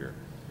 1 year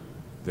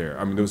there.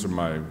 I mean, those are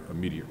my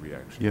immediate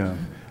reactions. Yeah,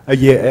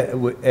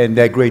 and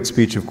that great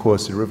speech, of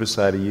course, at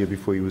Riverside a year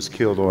before he was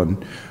killed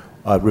on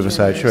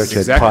Riverside Church,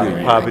 exactly.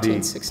 had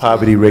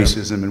poverty,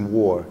 racism, and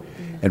war,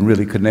 and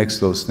really connects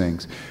those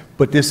things.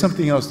 But there's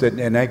something else that,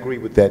 and I agree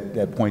with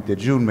that point that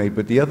June made,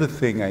 but the other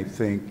thing I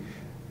think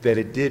that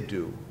it did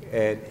do,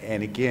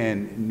 and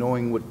again,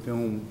 knowing what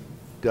film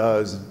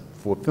does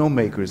for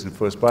filmmakers and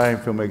for aspiring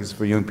filmmakers,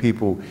 for young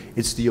people,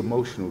 it's the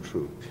emotional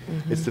truth.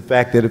 It's the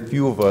fact that a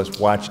few of us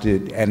watched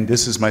it, and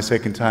this is my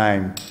second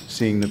time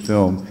seeing the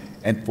film,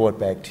 and fought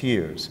back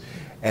tears.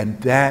 And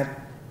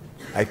that,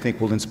 I think,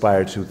 will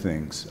inspire two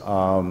things.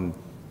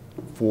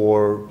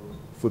 For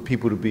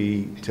people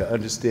to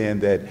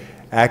understand that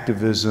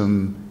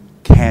activism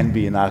can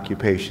be an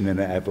occupation and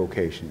an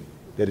avocation,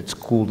 that it's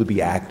cool to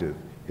be active,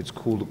 it's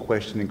cool to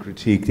question and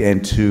critique,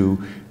 and to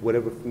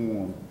whatever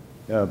form,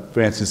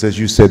 Francis, as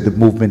you said, the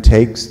movement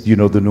takes, you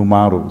know, the new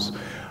models,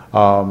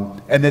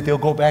 and that they'll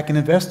go back and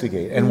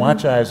investigate and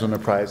watch Eyes on the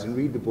Prize and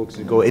read the books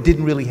and go, it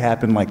didn't really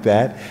happen like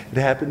that, it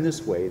happened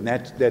this way, and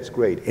that's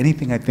great.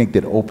 Anything I think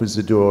that opens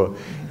the door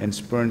and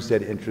spurns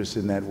that interest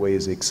in that way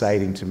is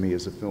exciting to me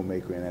as a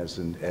filmmaker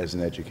and as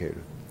an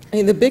educator. I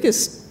mean, the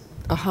biggest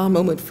aha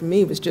moment for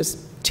me was just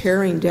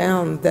tearing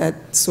down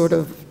that sort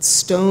of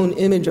stone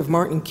image of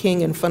Martin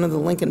King in front of the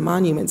Lincoln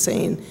Monument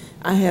saying,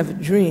 I have a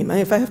dream.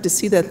 If I have to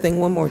see that thing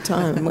one more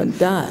time, I'm going to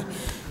die.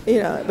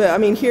 You know, but I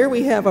mean, here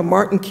we have a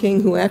Martin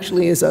King who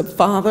actually is a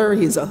father,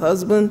 he's a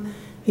husband,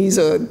 he's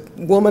a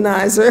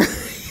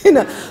womanizer, you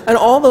know, and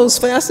all those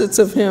facets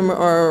of him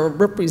are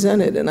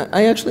represented, and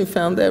I actually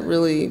found that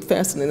really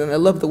fascinating, and I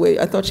love the way,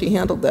 I thought she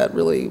handled that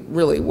really,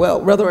 really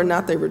well. Whether or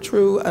not they were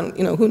true, I don't,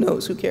 you know, who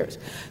knows, who cares?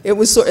 It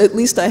was, so, at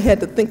least I had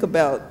to think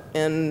about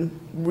and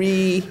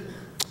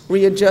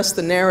readjust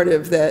the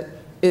narrative that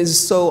is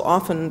so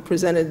often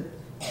presented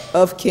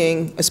of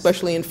King,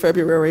 especially in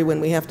February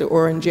when we have to,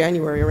 or in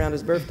January around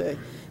his birthday,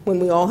 when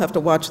we all have to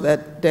watch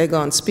that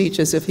daggone speech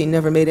as if he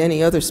never made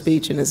any other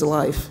speech in his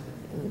life.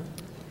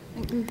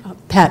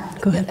 Pat,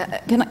 go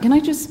ahead. Can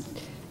I just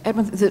add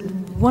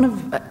one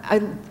of,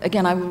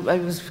 again, I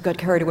got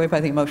carried away by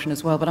the emotion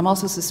as well, but I'm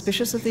also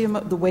suspicious of the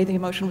way the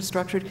emotion was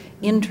structured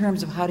in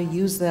terms of how to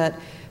use that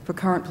for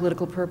current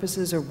political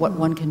purposes or what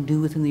one can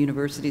do within the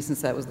university,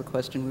 since that was the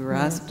question we were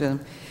asked.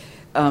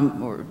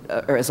 Or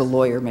as a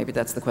lawyer, maybe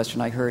that's the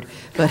question I heard,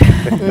 but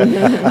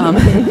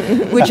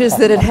which is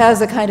that it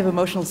has a kind of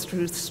emotional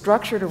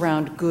structured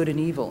around good and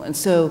evil, and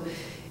so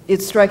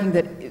it's striking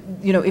that,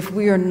 you know, if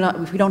we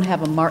don't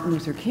have a Martin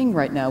Luther King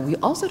right now, we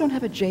also don't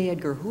have a J.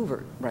 Edgar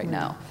Hoover right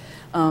now,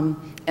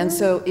 and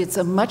so it's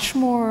a much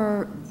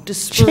more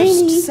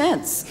dispersed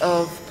sense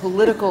of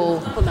political.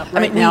 Well, not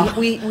right now.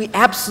 We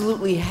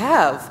absolutely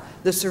have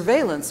the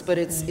surveillance, but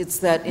it's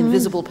that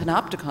invisible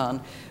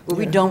panopticon where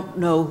we don't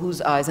know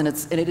whose eyes, and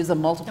it is a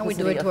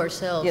multiplicity. And we do it to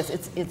ourselves.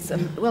 Yes,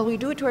 well, we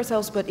do it to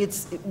ourselves, but it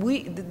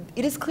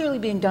is clearly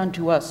being done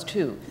to us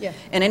too. Yeah.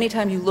 And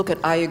anytime you look at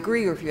I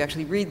agree, or if you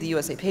actually read the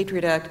USA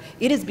Patriot Act,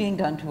 it is being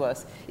done to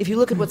us. If you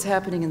look at what's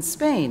happening in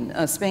Spain,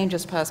 Spain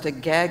just passed a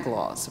gag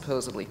law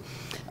supposedly,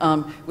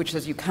 which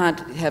says you can't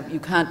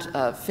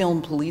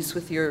film police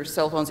with your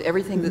cell phones.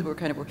 Everything that we're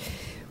kind of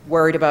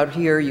worried about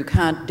here, you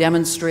can't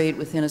demonstrate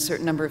within a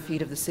certain number of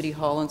feet of the city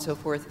hall and so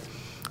forth.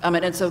 And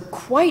it's a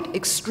quite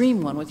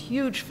extreme one with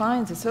huge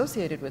fines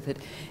associated with it.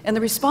 And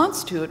the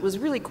response to it was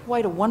really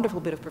quite a wonderful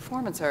bit of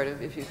performance art.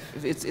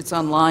 If it's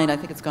online, I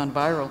think it's gone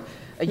viral,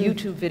 a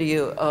YouTube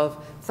video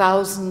of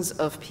thousands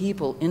of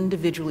people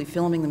individually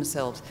filming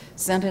themselves,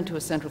 sent into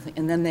a central thing,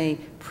 and then they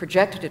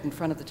projected it in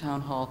front of the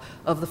town hall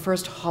of the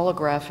first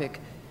holographic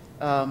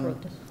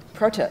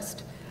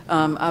protest.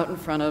 Out in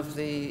front of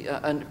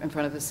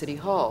the city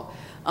hall,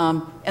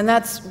 and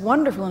that's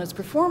wonderful and it's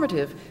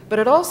performative. But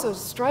it also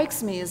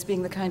strikes me as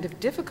being the kind of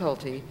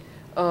difficulty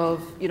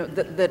of, you know,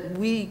 that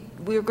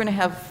we're going to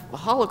have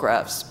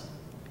holographs,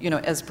 you know,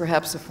 as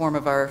perhaps a form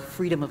of our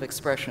freedom of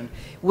expression.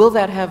 Will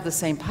that have the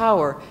same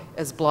power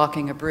as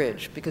blocking a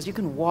bridge? Because you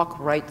can walk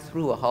right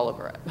through a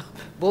hologram.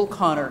 Bull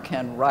Connor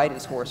can ride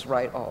his horse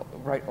right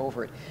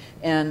over it,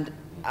 and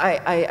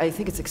I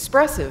think it's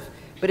expressive.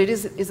 But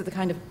is it the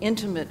kind of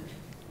intimate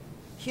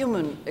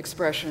human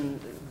expression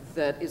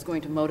that is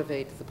going to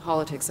motivate the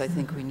politics I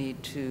think we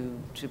need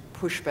to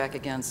push back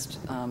against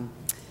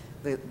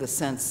the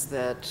sense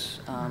that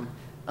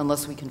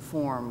unless we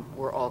conform,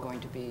 we're all going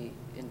to be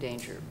in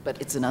danger.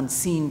 But it's an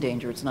unseen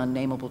danger, it's an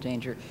unnameable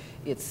danger.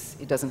 It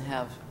doesn't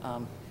have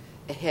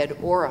a head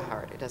or a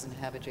heart. It doesn't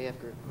have a J.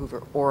 Edgar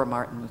Hoover or a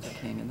Martin Luther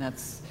King, and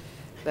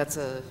that's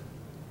a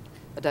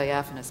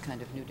diaphanous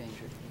kind of new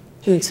danger.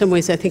 In some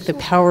ways, I think the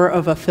power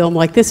of a film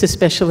like this,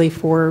 especially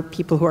for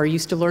people who are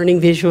used to learning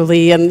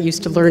visually and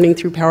used to learning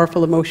through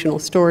powerful emotional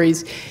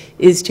stories,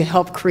 is to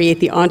help create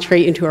the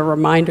entree into a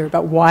reminder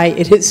about why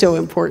it is so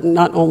important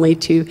not only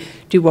to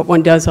do what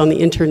one does on the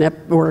internet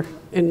or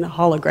in the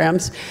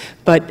holograms,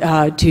 but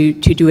to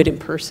do it in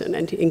person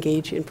and to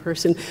engage in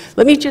person.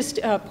 Let me just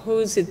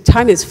pose,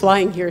 time is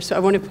flying here, so I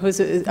want to pose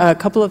a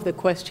couple of the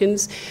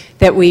questions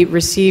that we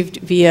received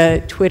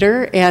via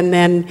Twitter, and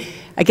then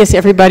I guess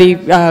everybody,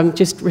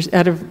 just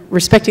out of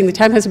respecting the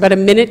time, has about a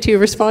minute to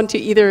respond to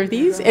either of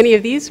these, any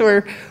of these,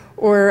 or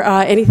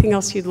anything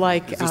else you'd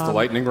like. Is this the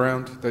lightning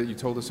round that you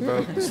told us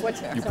about?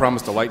 What's that? You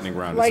promised a lightning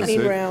round.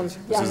 Lightning round.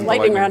 Yeah,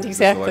 lightning round,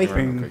 exactly.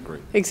 Okay,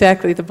 great.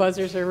 Exactly, the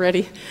buzzers are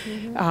ready.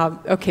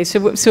 Okay,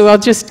 so I'll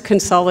just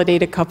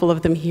consolidate a couple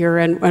of them here,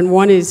 and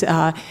one is,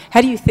 how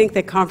do you think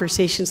that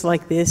conversations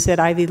like this at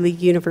Ivy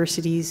League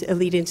universities,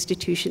 elite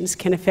institutions,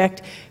 can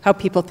affect how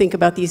people think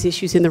about these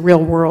issues in the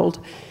real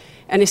world?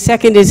 And a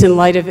second is, in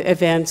light of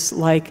events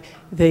like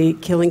the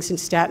killings in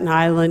Staten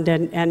Island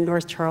and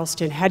North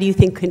Charleston, how do you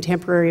think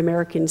contemporary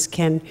Americans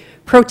can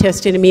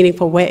protest in a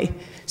meaningful way?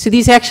 So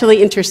these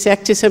actually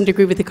intersect to some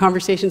degree with the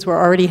conversations we're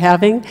already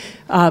having,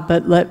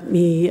 but let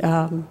me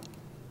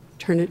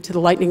turn it to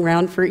the lightning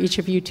round for each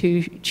of you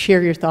to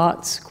share your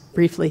thoughts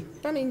briefly.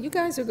 I mean, you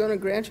guys are going to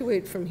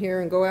graduate from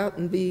here and go out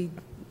and be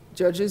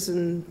judges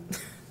and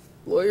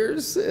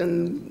lawyers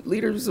and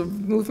leaders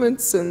of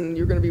movements, and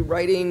you're going to be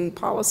writing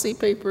policy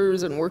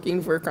papers and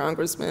working for a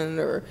congressman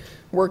or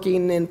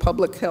working in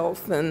public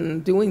health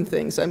and doing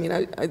things. I mean,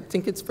 I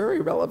think it's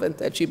very relevant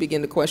that you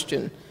begin to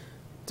question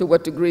to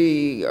what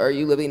degree are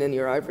you living in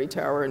your ivory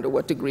tower, and to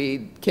what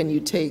degree can you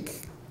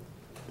take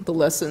the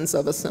lessons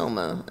of a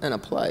Selma and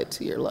apply it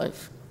to your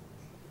life?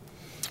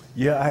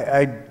 Yeah,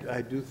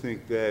 I do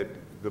think that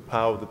the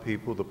power of the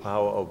people, the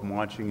power of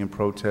marching and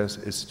protest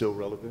is still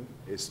relevant.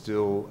 It's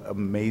still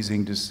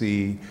amazing to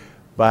see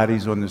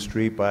bodies on the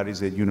street,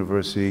 bodies at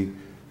university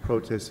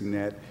protesting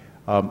that.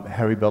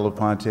 Harry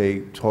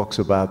Belafonte talks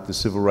about the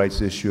civil rights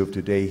issue of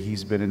today.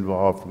 He's been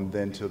involved from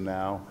then till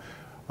now.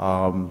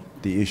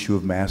 The issue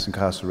of mass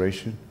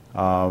incarceration,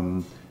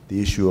 the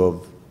issue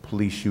of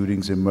police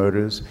shootings and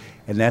murders,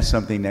 and that's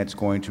something that's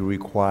going to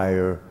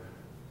require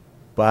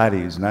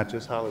bodies, not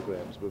just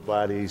holograms, but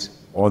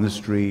bodies on the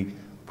street,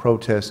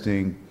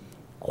 protesting,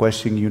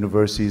 questioning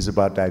universities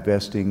about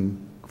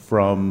divesting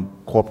from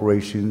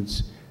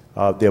corporations,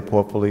 their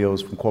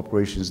portfolios from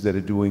corporations that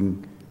are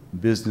doing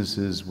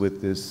businesses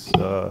with this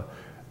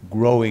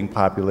growing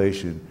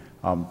population.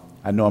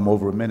 I know I'm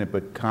over a minute,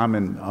 but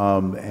Common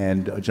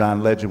and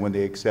John Legend, when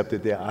they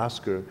accepted their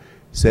Oscar,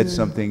 said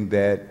something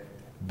that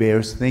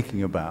bears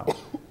thinking about,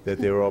 that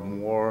there are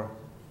more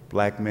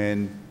black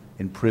men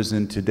in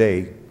prison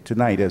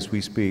tonight as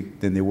we speak,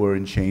 than there were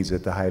in chains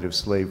at the height of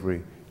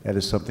slavery. That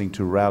is something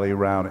to rally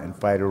around and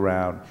fight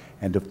around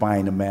and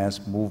define a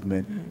mass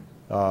movement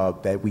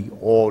that we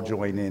all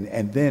join in.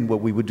 And then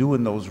what we would do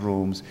in those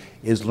rooms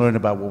is learn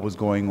about what was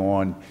going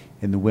on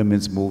in the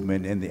women's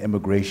movement and the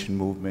immigration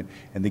movement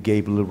and the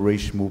gay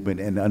liberation movement,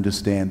 and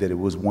understand that it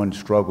was one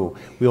struggle.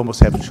 We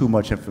almost have too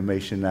much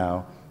information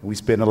now. We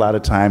spend a lot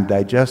of time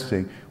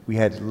digesting. We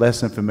had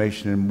less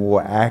information and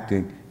more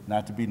acting,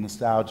 not to be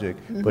nostalgic,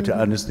 but to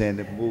understand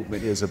that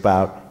movement is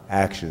about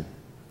action.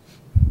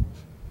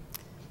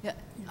 Yeah,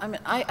 I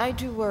mean, I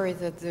do worry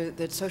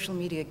that social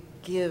media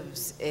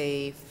gives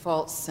a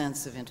false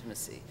sense of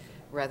intimacy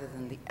rather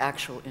than the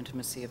actual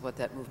intimacy of what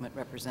that movement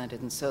represented,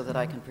 and so that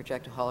I can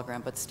project a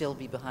hologram but still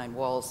be behind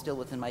walls, still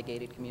within my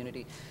gated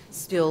community,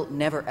 still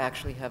never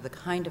actually have the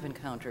kind of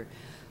encounter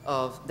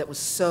that was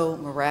so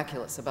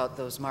miraculous about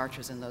those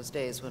marches in those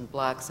days when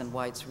blacks and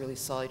whites really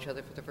saw each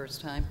other for the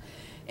first time.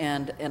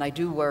 And I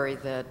do worry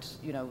that,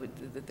 you know,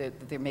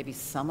 that there may be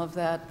some of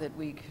that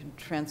we can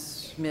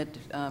transmit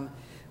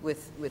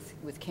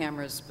with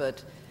cameras,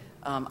 but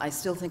I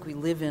still think we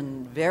live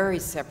in very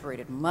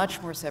separated, much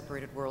more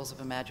separated worlds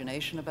of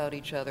imagination about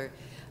each other,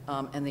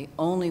 and the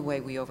only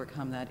way we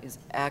overcome that is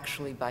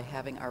actually by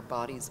having our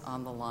bodies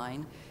on the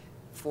line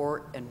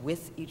for and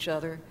with each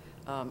other,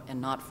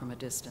 and not from a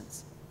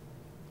distance.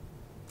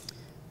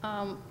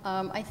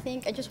 I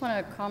think I just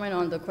want to comment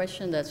on the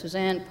question that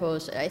Suzanne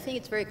posed. I think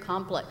it's very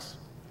complex.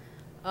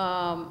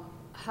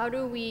 How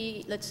do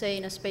we, let's say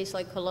in a space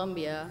like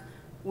Columbia,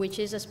 which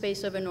is a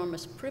space of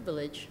enormous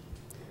privilege,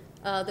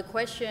 the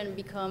question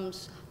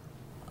becomes,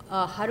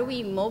 how do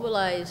we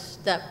mobilize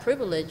that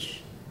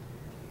privilege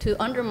to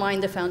undermine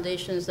the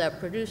foundations that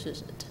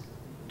produces it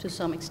to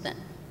some extent?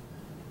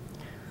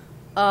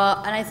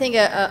 And I think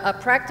a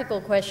practical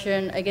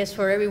question, I guess,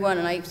 for everyone,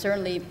 and I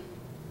certainly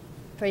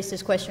face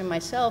this question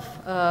myself,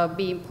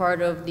 being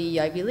part of the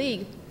Ivy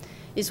League,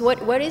 is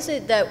what is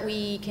it that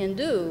we can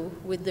do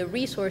with the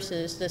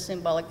resources, the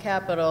symbolic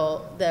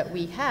capital that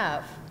we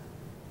have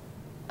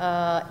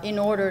in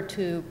order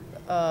to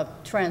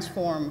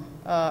transform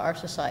our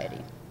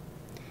society?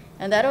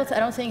 And I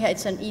don't think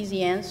it's an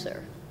easy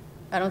answer.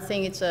 I don't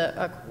think it's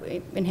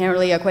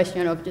inherently a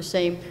question of just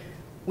saying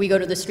we go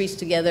to the streets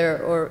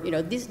together, or, you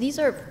know, these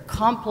are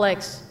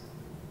complex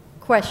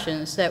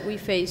questions that we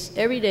face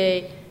every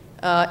day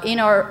in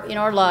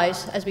our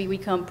lives as we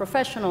become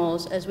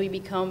professionals, as we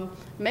become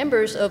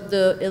members of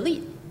the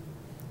elite,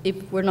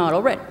 if we're not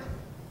already.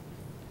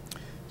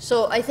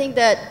 So I think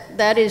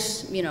that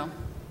is, you know,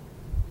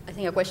 I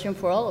think a question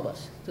for all of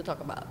us to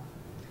talk about,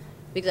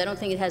 because I don't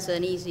think it has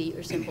an easy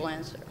or simple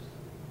answer.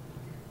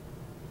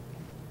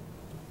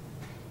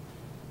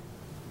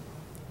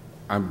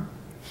 I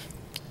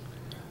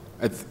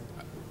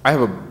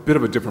have a bit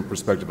of a different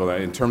perspective on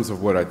that in terms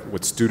of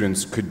what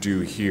students could do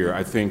here.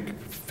 I think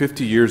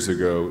 50 years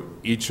ago,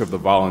 each of the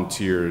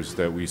volunteers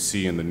that we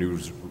see in the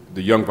news,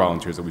 the young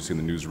volunteers that we see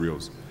in the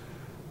newsreels,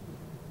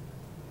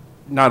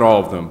 not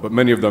all of them, but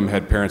many of them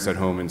had parents at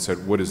home and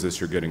said, what is this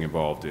you're getting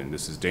involved in?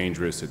 This is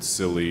dangerous, it's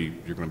silly,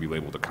 you're going to be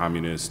labeled a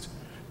communist.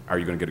 Are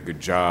you going to get a good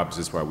job? Is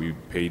this why we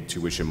paid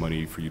tuition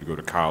money for you to go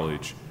to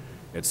college,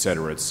 et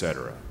cetera, et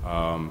cetera.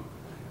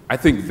 I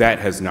think that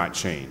has not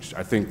changed.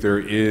 I think there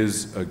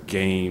is a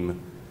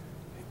game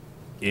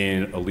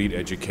in elite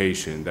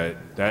education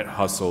that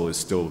hustle is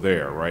still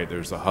there, right?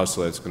 There's a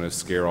hustle that's going to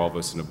scare all of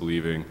us into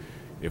believing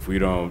if we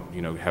don't,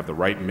 you know, have the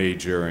right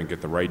major and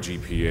get the right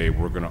GPA,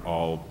 we're going to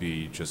all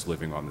be just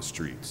living on the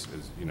streets.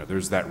 You know,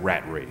 there's that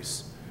rat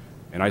race.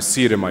 And I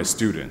see it in my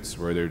students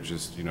where they're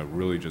just, you know,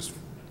 really just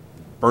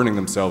burning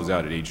themselves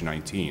out at age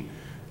 19.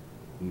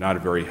 Not a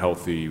very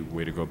healthy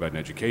way to go about an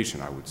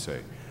education, I would say.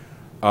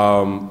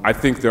 I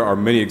think there are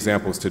many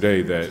examples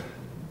today that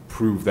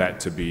prove that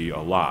to be a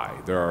lie.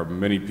 There are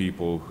many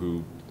people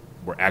who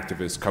were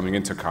activists coming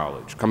into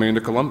college, coming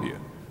into Columbia,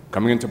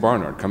 coming into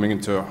Barnard, coming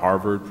into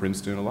Harvard,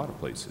 Princeton, a lot of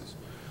places.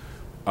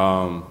 I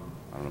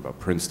don't know about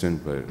Princeton,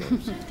 but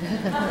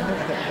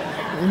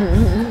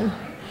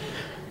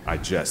I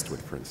jest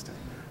with Princeton,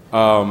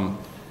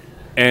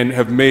 and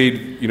have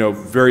made,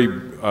 very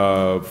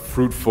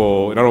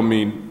fruitful, and I don't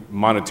mean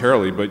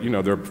monetarily, but,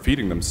 they're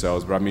feeding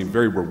themselves, but I mean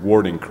very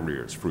rewarding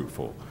careers,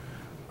 fruitful,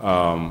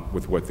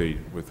 with what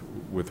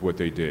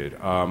they did.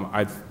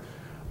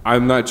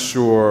 I'm not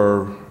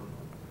sure.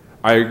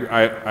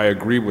 I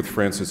agree with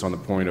Francis on the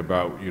point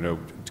about,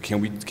 can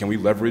we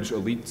leverage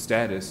elite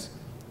status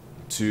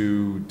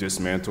to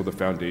dismantle the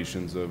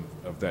foundations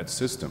of that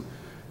system?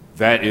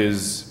 That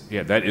is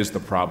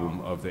the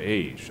problem of the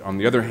age. On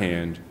the other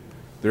hand,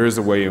 there is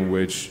a way in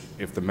which,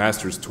 if the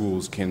master's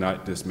tools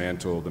cannot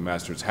dismantle the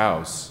master's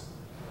house,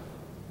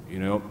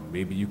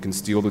 maybe you can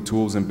steal the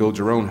tools and build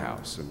your own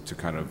house, and to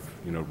kind of,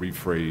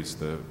 rephrase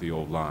the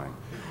old line.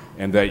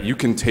 And that you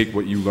can take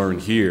what you learn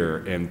here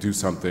and do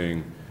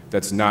something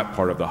that's not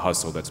part of the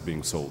hustle that's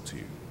being sold to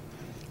you.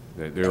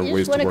 There are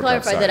ways to work outside. I just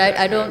want to clarify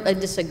that I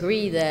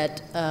disagree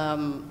that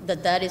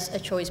that is a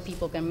choice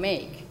people can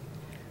make.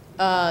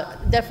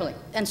 Definitely,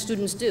 and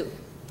students do.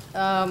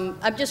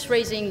 I'm just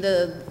raising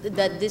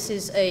that this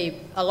is a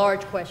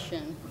large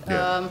question.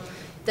 Yeah.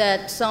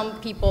 That some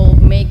people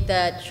make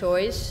that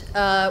choice,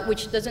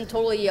 which doesn't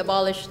totally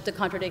abolish the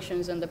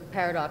contradictions and the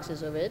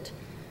paradoxes of it,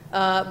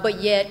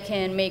 but yet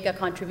can make a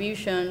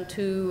contribution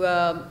to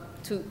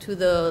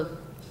the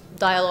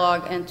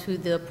dialogue and to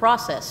the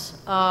process.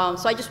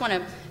 So I just want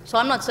to. So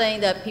I'm not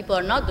saying that people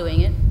are not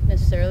doing it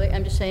necessarily.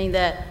 I'm just saying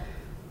that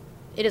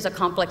it is a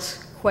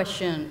complex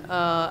question,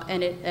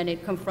 and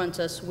it confronts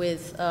us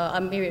with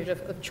a myriad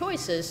of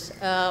choices,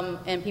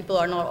 and people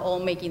are not all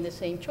making the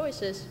same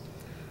choices,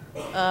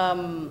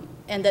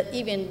 and that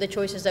even the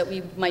choices that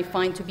we might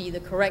find to be the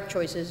correct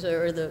choices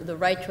or the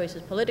right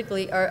choices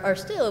politically are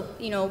still,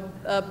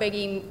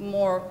 begging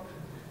more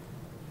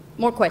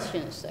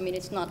questions. I mean,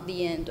 it's not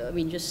the end. I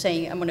mean, just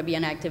saying I'm going to be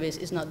an activist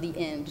is not the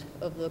end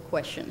of the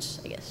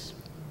questions, I guess.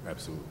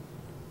 Absolutely.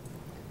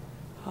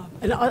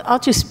 And I'll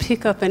just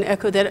pick up and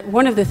echo that.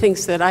 One of the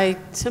things that I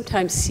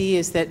sometimes see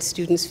is that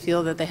students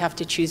feel that they have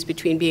to choose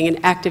between being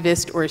an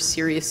activist or a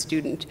serious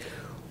student,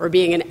 or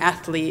being an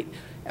athlete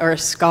or a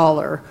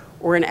scholar,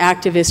 or an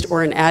activist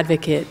or an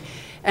advocate.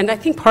 And I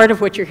think part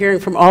of what you're hearing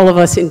from all of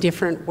us in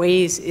different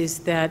ways is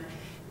that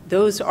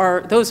those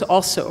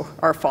also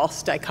are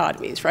false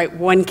dichotomies, right?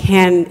 One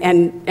can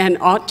and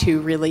ought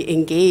to really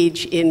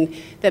engage in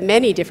the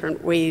many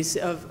different ways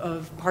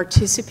of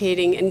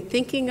participating and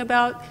thinking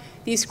about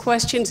these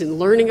questions and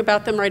learning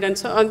about them, right? And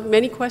so on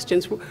many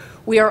questions,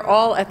 we are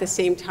all at the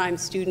same time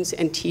students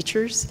and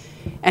teachers,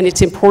 and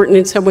it's important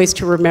in some ways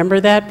to remember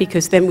that,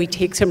 because then we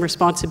take some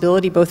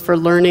responsibility both for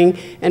learning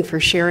and for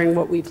sharing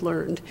what we've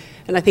learned.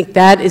 And I think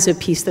that is a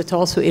piece that's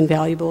also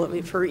invaluable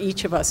for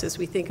each of us as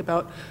we think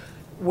about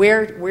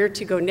where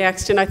to go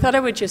next. And I thought I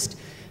would just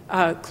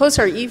close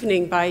our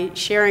evening by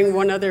sharing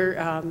one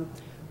other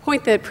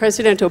point that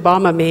President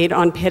Obama made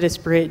on Pettus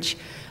Bridge,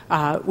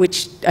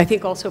 which I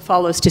think also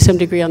follows to some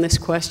degree on this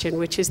question,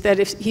 which is that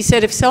he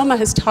said, if Selma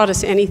has taught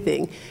us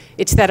anything,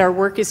 it's that our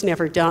work is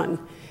never done.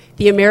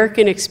 The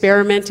American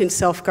experiment in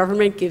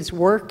self-government gives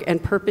work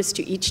and purpose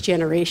to each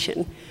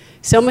generation.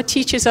 Selma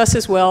teaches us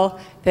as well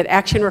that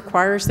action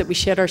requires that we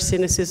shed our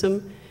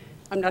cynicism.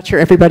 I'm not sure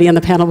everybody on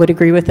the panel would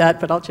agree with that,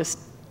 but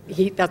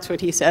that's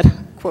what he said,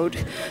 quote.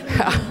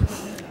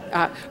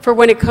 For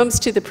when it comes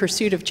to the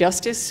pursuit of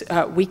justice,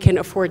 we can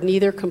afford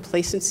neither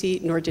complacency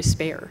nor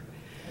despair.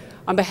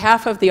 On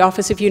behalf of the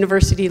Office of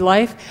University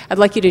Life, I'd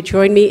like you to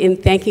join me in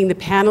thanking the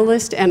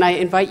panelists, and I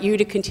invite you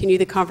to continue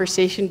the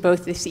conversation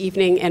both this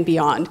evening and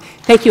beyond.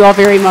 Thank you all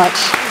very much.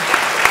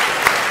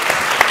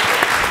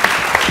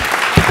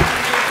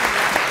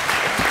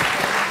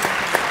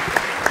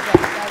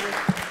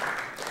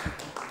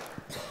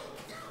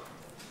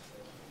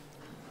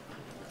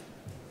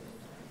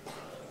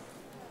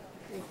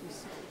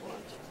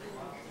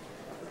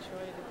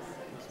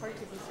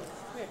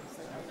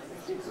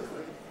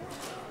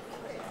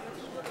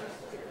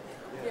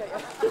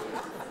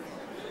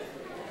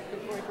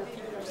 Avoid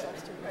repeating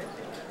ourselves too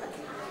much.